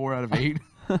hit 4 out of 8.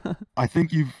 I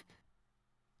think you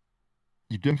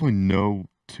definitely know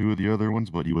 2 of the other ones,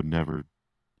 but you would never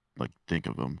think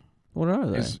of them. What are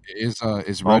they? Is I'll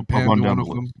red panda run one down of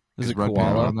the them? list. Is it red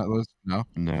panda koala? on that list? No.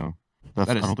 No, That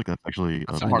I is- don't think that's actually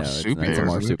that's a a I know, it's marsupial, a isn't it?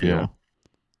 marsupial. Yeah.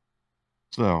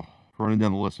 So running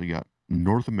down the list, we got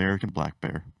North American black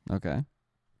bear, Okay.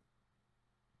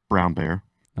 brown bear,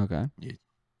 Okay.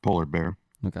 polar bear,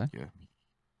 Okay.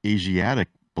 Asiatic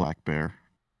black bear.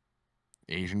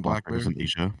 Asian black bear. bears in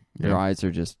Asia. Your Yeah. eyes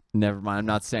are just. Never mind. I'm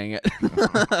not saying it.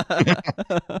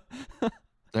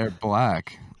 They're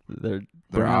black. They're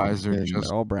Their brown. eyes are just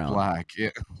They're all brown. black. Yeah.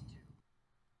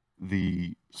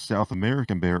 The South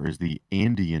American bear is the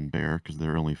Andean bear because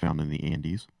they're only found in the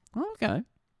Andes. Okay.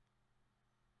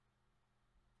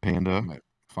 Panda, Might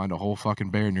find a whole fucking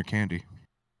bear in your candy.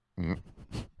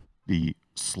 the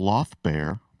sloth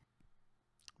bear.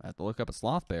 I have to look up a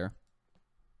sloth bear.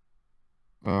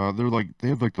 They have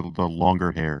the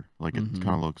longer hair. It Mhm.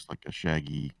 kind of looks like a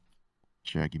shaggy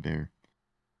bear.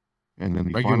 And then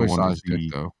the Regular final one size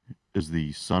dick though. is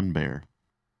the sun bear.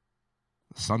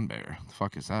 Sun bear. The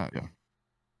fuck is that? Yeah.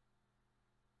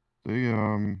 They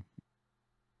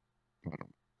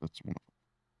that's one.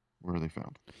 Where are they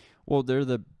found? Well, they're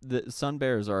the sun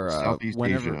bears are Southeast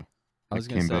whenever Asia, I was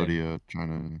gonna say Cambodia,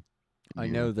 China. I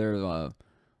India. know they're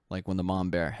like when the mom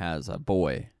bear has a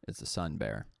boy, it's a sun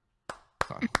bear.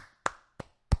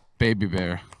 Baby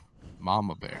bear.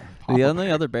 Mama bear. The Papa only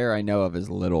bear. other bear I know of is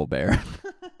little bear.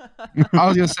 I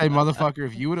was gonna say, motherfucker,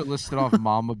 if you would have listed off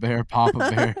Mama Bear, Papa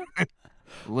Bear,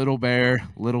 Little Bear,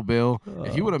 Little Bill,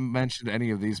 if you would have mentioned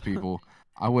any of these people,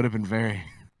 I would have been very,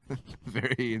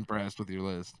 very impressed with your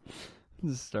list.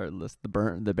 Just start list the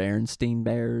Bernstein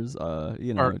Bears.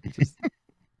 Just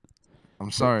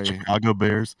I'm sorry. Chicago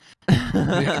Bears.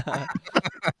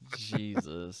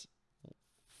 Jesus,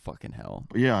 fucking hell.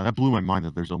 But yeah, that blew my mind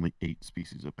that there's only 8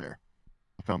 species of bear.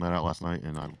 I found that out last night,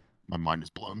 and my mind is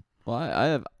blown.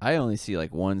 Well, I only see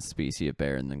like one species of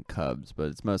bear and then cubs, but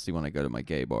it's mostly when I go to my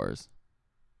gay bars.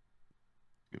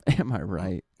 Am I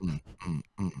right?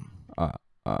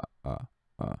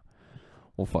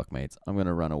 Well, fuck, mates. I'm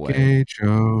gonna run away. Gay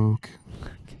joke.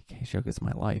 Gay joke is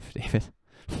my life, David.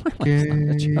 My life's Gay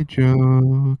not a joke.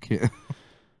 joke. Yeah.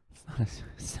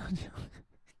 It's not a joke.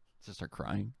 Just start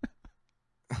crying.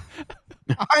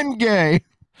 I'm gay.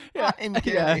 Yeah, I'm yeah,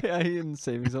 gay. yeah. He didn't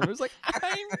save himself. He was like,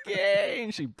 "I'm gay,"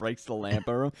 and she breaks the lamp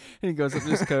over him. And he goes up to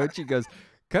his coach. He goes,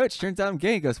 "Coach, turns out I'm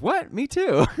gay." He goes, "What? Me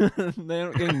too." They end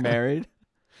up getting married.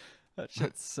 That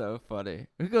shit's so funny.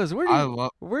 He goes, "Where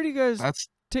do you guys That's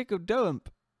take a dump?"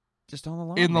 Just on the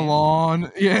lawn. in the man."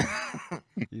 lawn. Yeah.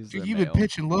 He's Dude, the you've been male.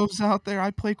 pitching loaves out there.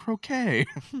 I play croquet.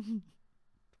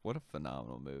 What a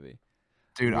phenomenal movie.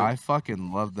 Dude, Really? I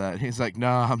fucking love that. He's like, no,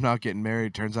 I'm not getting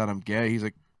married. Turns out I'm gay. He's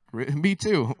like, me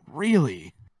too.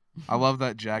 Really? I love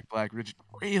that Jack Black. Richard.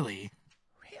 Really?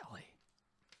 Really?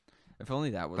 If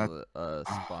only that was That- a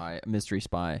spy, a mystery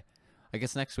spy. I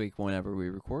guess next week, whenever we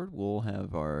record, we'll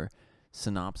have our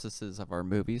synopsises of our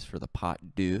movies for the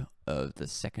pot deux of the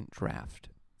second draft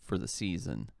for the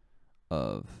season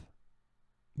of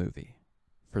movie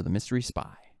for the mystery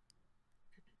spy.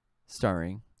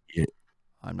 starring. Yeah.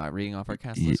 I'm not reading off our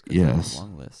cast list because it's a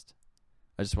long list.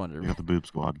 I just wanted to. We got the Boob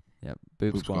Squad. Yep,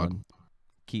 Boob Squad.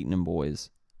 Keaton and Boys.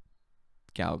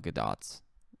 Gal Gadot's.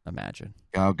 Imagine.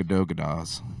 Gal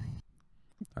Gadot. All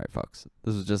right, folks.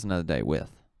 This was just another day with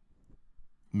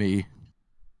me.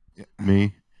 Yeah.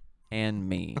 Me. And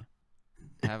me.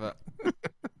 Have a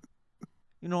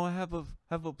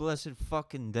have a blessed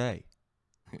fucking day.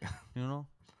 Yeah. You know?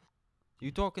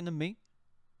 You talking to me?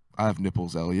 I have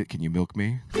nipples, Elliott. Can you milk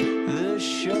me? The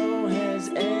show has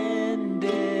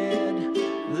ended.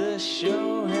 The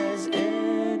show has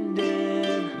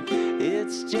ended.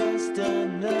 It's just